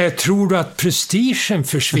om. Nej, tror du att prestigen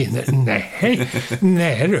försvinner?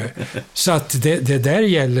 Nej du. Så att det där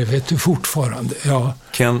gäller, vet du, fortfarande. Ja.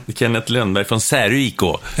 Kenneth Lönnberg från Särö IK.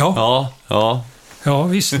 Ja,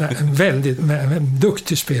 visst. Väldigt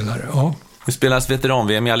duktig spelare, ja. Det spelas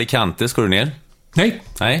veteran-VM i Alicante, ska du ner?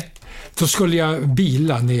 Nej. Då skulle jag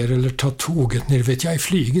bila ner eller ta tåget ner, vet jag är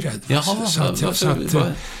flygrädd.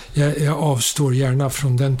 Jag avstår gärna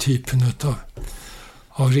från den typen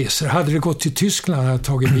av resor. Hade det gått till Tyskland hade jag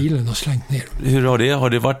tagit bilen och slängt ner. Hur har det? Har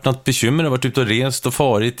det varit något bekymmer? Har du varit ute och rest och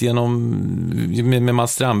farit med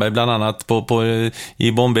Mats Strandberg bland annat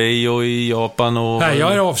i Bombay och i Japan? Nej, jag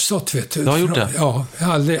har avstått, vet du. Du har gjort det? Ja, jag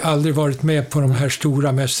har aldrig varit med på de här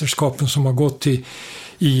stora mästerskapen som har gått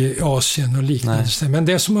i Asien och liknande. Nej. Men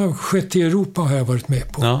det som har skett i Europa har jag varit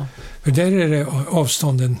med på. Ja. För där är det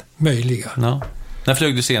avstånden möjliga. Ja. När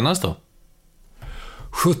flög du senast då?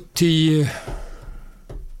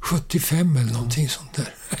 75 eller någonting sånt där.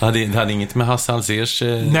 Det hade inget med Hasse Alsérs...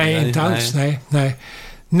 Nej, inte alls. Nej.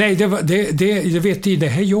 Nej, det vet i det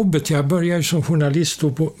här jobbet, jag började ju som journalist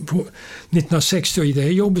då på 1960 och i det här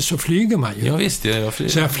jobbet så flyger man ju. Ja visst, jag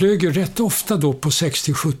flyger. Så jag flög ju rätt ofta då på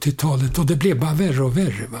 60-70-talet och det blev bara värre och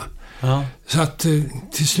värre, va. Ja. Så att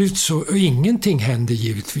till slut så ingenting hände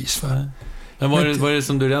givetvis, va. Men vad är det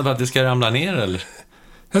som du är rädd för, att det ska ramla ner eller?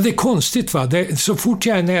 Ja, det är konstigt va. Så fort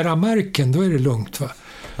jag är nära marken, då är det lugnt va.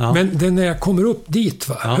 Ja. Men när jag kommer upp dit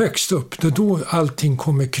va, högst upp, då allting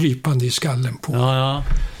kommer krypande i skallen på. Ja.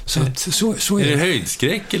 Så är det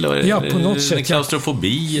höjdskräck eller ja, på något sätt.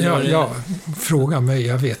 Klaustrofobi? Ja, fråga mig,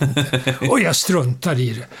 jag vet inte. Och jag struntar i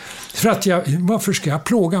det. För att varför ska jag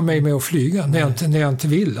plåga mig med att flyga när jag inte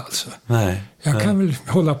vill alltså? Nej. Jag kan väl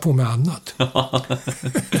hålla på med annat.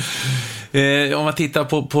 Om man tittar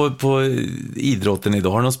på idrotten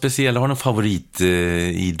idag, har du någon speciell, har du någon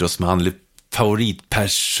favoritidrottsman eller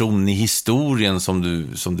favoritperson i historien som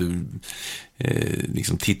du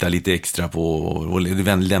liksom tittar lite extra på, och du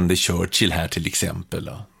nämnde Churchill här till exempel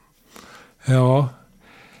då? Ja,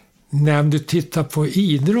 när du tittar på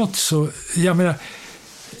idrott så, jag menar,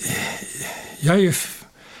 jag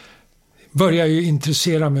började ju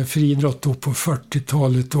intressera mig för idrott då på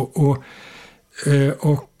 40-talet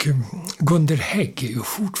och Gunder Hägg är ju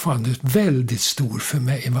fortfarande väldigt stor för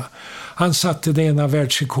mig va. Han satte det ena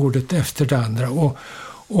världsrekordet efter det andra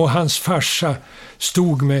och hans farsa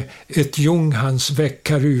stod med ett Junghans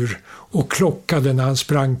väckarur och klockade när han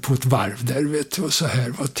sprang på ett varv där vet du, och så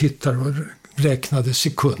här och tittade och räknade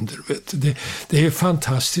sekunder vet du. Det är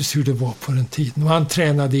fantastiskt hur det var på den tiden. Och han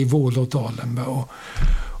tränade i Vålådalen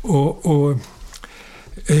och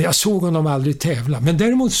jag såg honom aldrig tävla. Men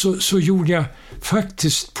däremot så gjorde jag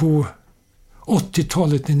faktiskt på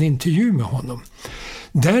 80-talet en intervju med honom.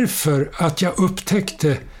 Därför att jag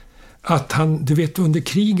upptäckte att han, du vet under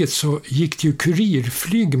kriget så gick det ju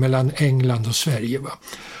kurirflyg mellan England och Sverige va.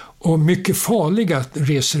 Och mycket farliga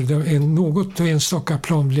resor, något enstaka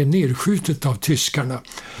plan blev nedskjutet av tyskarna.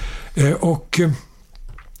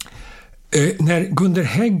 När Gunder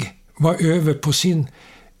Hägg var över på sin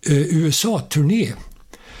USA-turné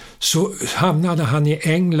så hamnade han i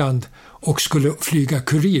England och skulle flyga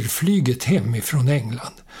kurirflyget hemifrån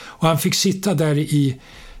England. Och han fick sitta där i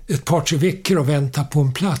ett par 3 veckor och vänta på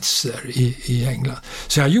en plats där i England.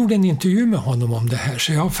 Så jag gjorde en intervju med honom om det här.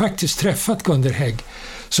 Så jag har faktiskt träffat Gunder Hägg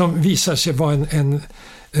som visar sig vara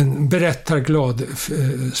en berättarglad,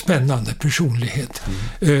 spännande personlighet.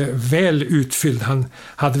 Väl utfylld. Han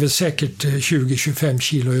hade väl säkert 20-25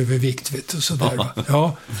 kilo övervikt vet du, sådär va?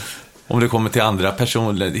 Ja. Om det kommer till andra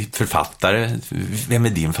personer, författare, vem är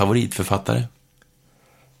din favoritförfattare?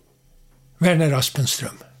 Werner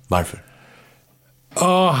Aspenström. Varför?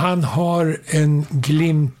 Ja, han har en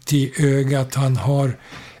glimt i ögat, han har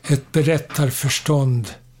ett berättarförstånd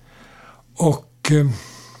och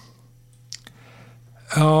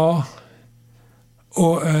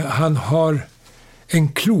han har en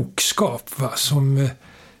klokskap va, som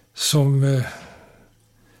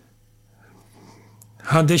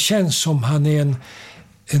det känns som han är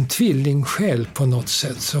en tvillingsjäl på något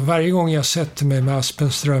sätt. Så varje gång jag sätter mig med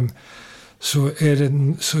Aspenström så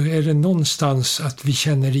är det någonstans att vi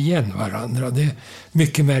känner igen varandra. Det är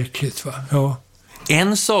mycket märkligt va? Ja.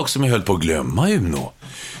 En sak som jag höll på att glömma, Uno.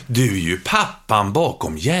 Du är ju pappan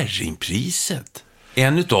bakom Jerringpriset.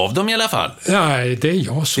 En utav dem i alla fall. Nej, det är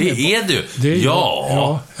jag som det är du? Det är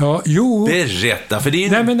ja. Jo. Berätta, för det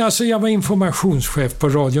är... Nej, men alltså jag var informationschef på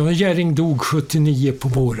radion och Jerring dog 79 på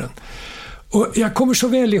våren. Och jag kommer så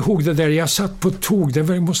väl ihåg det där. Jag satt på ett tåg,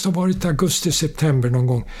 det måste ha varit augusti-september någon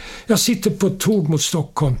gång. Jag sitter på ett tåg mot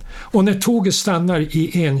Stockholm och när tåget stannar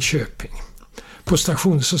i Enköping på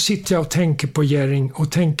stationen så sitter jag och tänker på Jerring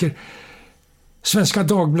och tänker Svenska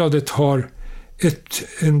Dagbladet har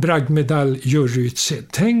en bragdmedalj juryutsedd.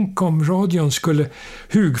 Tänk om radion skulle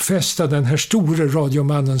hugfästa den här stora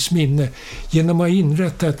radiomannens minne genom att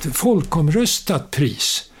inrätta ett folkomröstat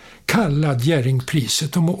pris kallad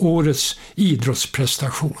Jerringpriset om årets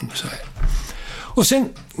idrottsprestation. Så här. Och sen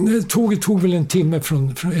tåget tog väl en timme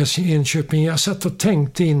från Enköping. Jag satt och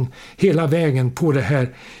tänkte in hela vägen på det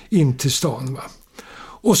här in till stan va.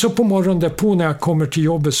 Och så på morgonen därpå när jag kommer till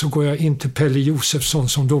jobbet så går jag in till Pelle Josefsson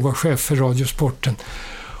som då var chef för Radiosporten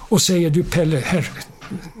och säger du Pelle, här,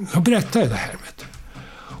 jag berättar det här med.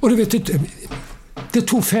 Och du vet inte, det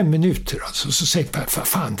tog 5 minuter alltså, så säger jag,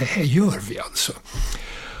 fan det här gör vi alltså.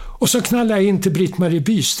 Och så knallade jag in till Britt-Marie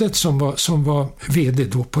Bystedt som var vd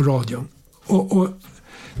då på radion. Och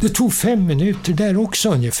det tog 5 minuter där också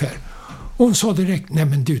ungefär. Och hon sa direkt, nej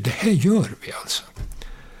men du, det här gör vi alltså.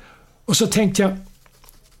 Och så tänkte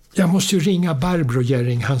jag måste ju ringa Barbro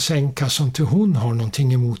Jerring, hans änka, som till hon har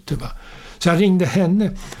någonting emot det va. Så jag ringde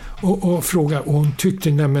henne och frågade och hon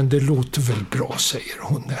tyckte, nej men det låter väl bra, säger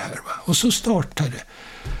hon det här va. Och så startade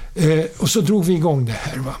och så drog vi igång det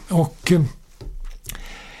här va. Och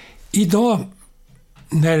idag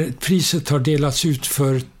när priset har delats ut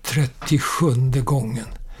för 37:e gången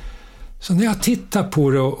Så när jag tittar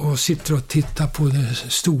på det och sitter och tittar på det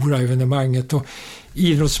stora evenemanget och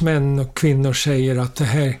idrottsmän och kvinnor säger att det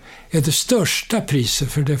här är det största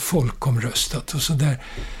priset för det folkomröstat och sådär,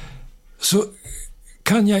 så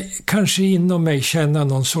kan jag kanske inom mig känna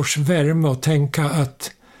någon sorts värme och tänka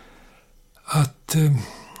att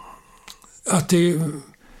det är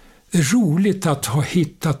roligt att ha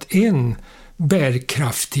hittat en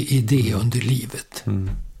bärkraftig idé under livet. Mm.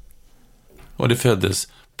 Och det föddes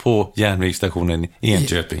på järnvägsstationen i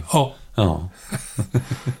Enköping. Ja.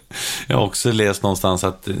 Jag har också läst någonstans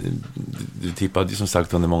att du tippade som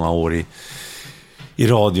sagt under många år i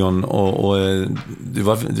radion och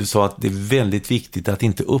du sa att det är väldigt viktigt att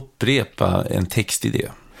inte upprepa en textidé.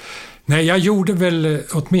 Nej, jag gjorde väl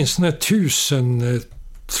åtminstone 1000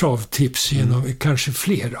 travtips genom kanske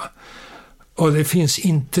flera. Och det finns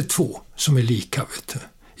inte 2 som är lika, vet du,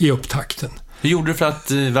 i upptakten. Hur gjorde du för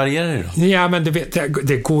att variera det då? Ja, men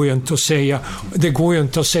det går ju inte att säga. Det går ju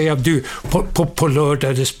inte att säga du, på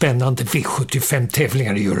lördag är det spännande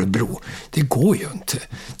V75-tävlingar i Örebro. Det går ju inte.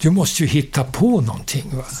 Du måste ju hitta på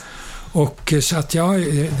någonting, va? Och så att jag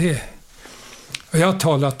har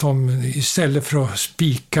talat om, istället för att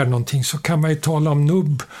spika någonting så kan man ju tala om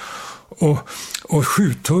nubb och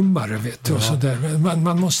 7-tummare, vet du, och så där.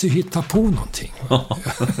 Man måste hitta på någonting. Ja.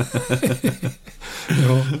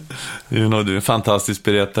 Du är en fantastisk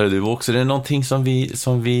berättare du också. Det är någonting som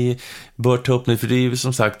vi bör ta upp nu, för det är ju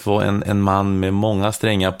som sagt var en man med många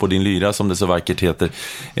strängar på din lyra, som det så vackert heter.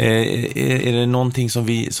 Är det någonting som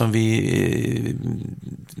vi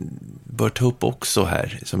bör ta upp också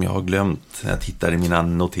här, som jag har glömt när jag tittar i mina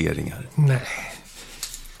noteringar? Nej.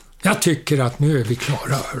 Jag tycker att nu är vi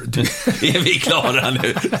klara. Är vi klara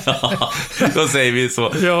nu? Ja, då säger vi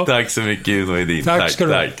så. Ja. Tack så mycket, Uno Hedin. Tack ska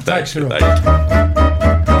du ha.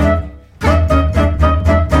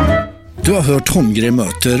 Du har hört Holmgren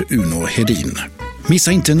möter Uno Hedin.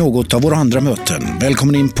 Missa inte något av våra andra möten.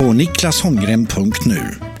 Välkommen in på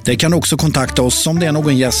niklasholmgren.nu. Där kan du också kontakta oss om det är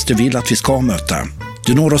någon gäst du vill att vi ska möta.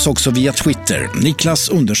 Du når oss också via Twitter,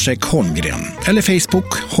 Niklas_Holmgren, eller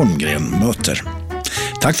Facebook, Holmgren möter.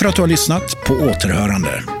 Tack för att du har lyssnat. På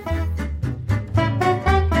återhörande.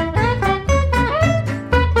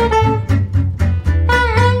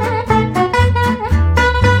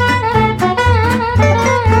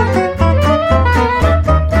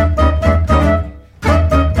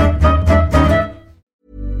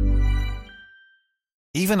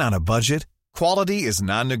 Even on a budget, quality is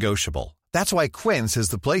non-negotiable. That's why Quince is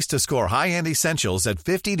the place to score high-end essentials at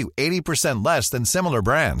 50 to 80% less than similar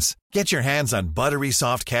brands. Get your hands on buttery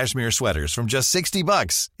soft cashmere sweaters from just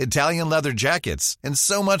 $60, Italian leather jackets, and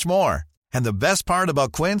so much more. And the best part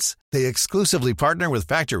about Quince, they exclusively partner with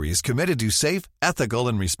factories committed to safe, ethical,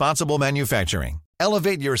 and responsible manufacturing.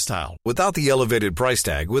 Elevate your style without the elevated price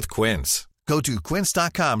tag with Quince. Go to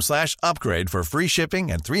quince.com/upgrade for free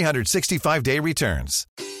shipping and 365-day returns.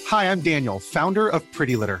 Hi, I'm Daniel, founder of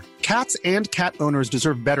Pretty Litter. Cats and cat owners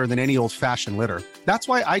deserve better than any old-fashioned litter. That's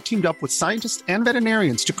why I teamed up with scientists and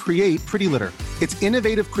veterinarians to create Pretty Litter. Its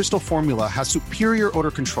innovative crystal formula has superior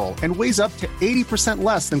odor control and weighs up to 80%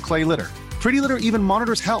 less than clay litter. Pretty Litter even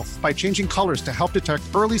monitors health by changing colors to help detect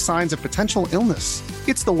early signs of potential illness.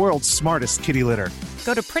 It's the world's smartest kitty litter.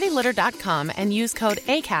 Go to prettylitter.com and use code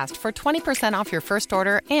ACAST for 20% off your first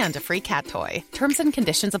order and a free cat toy. Terms and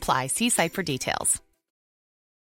conditions apply. See site for details.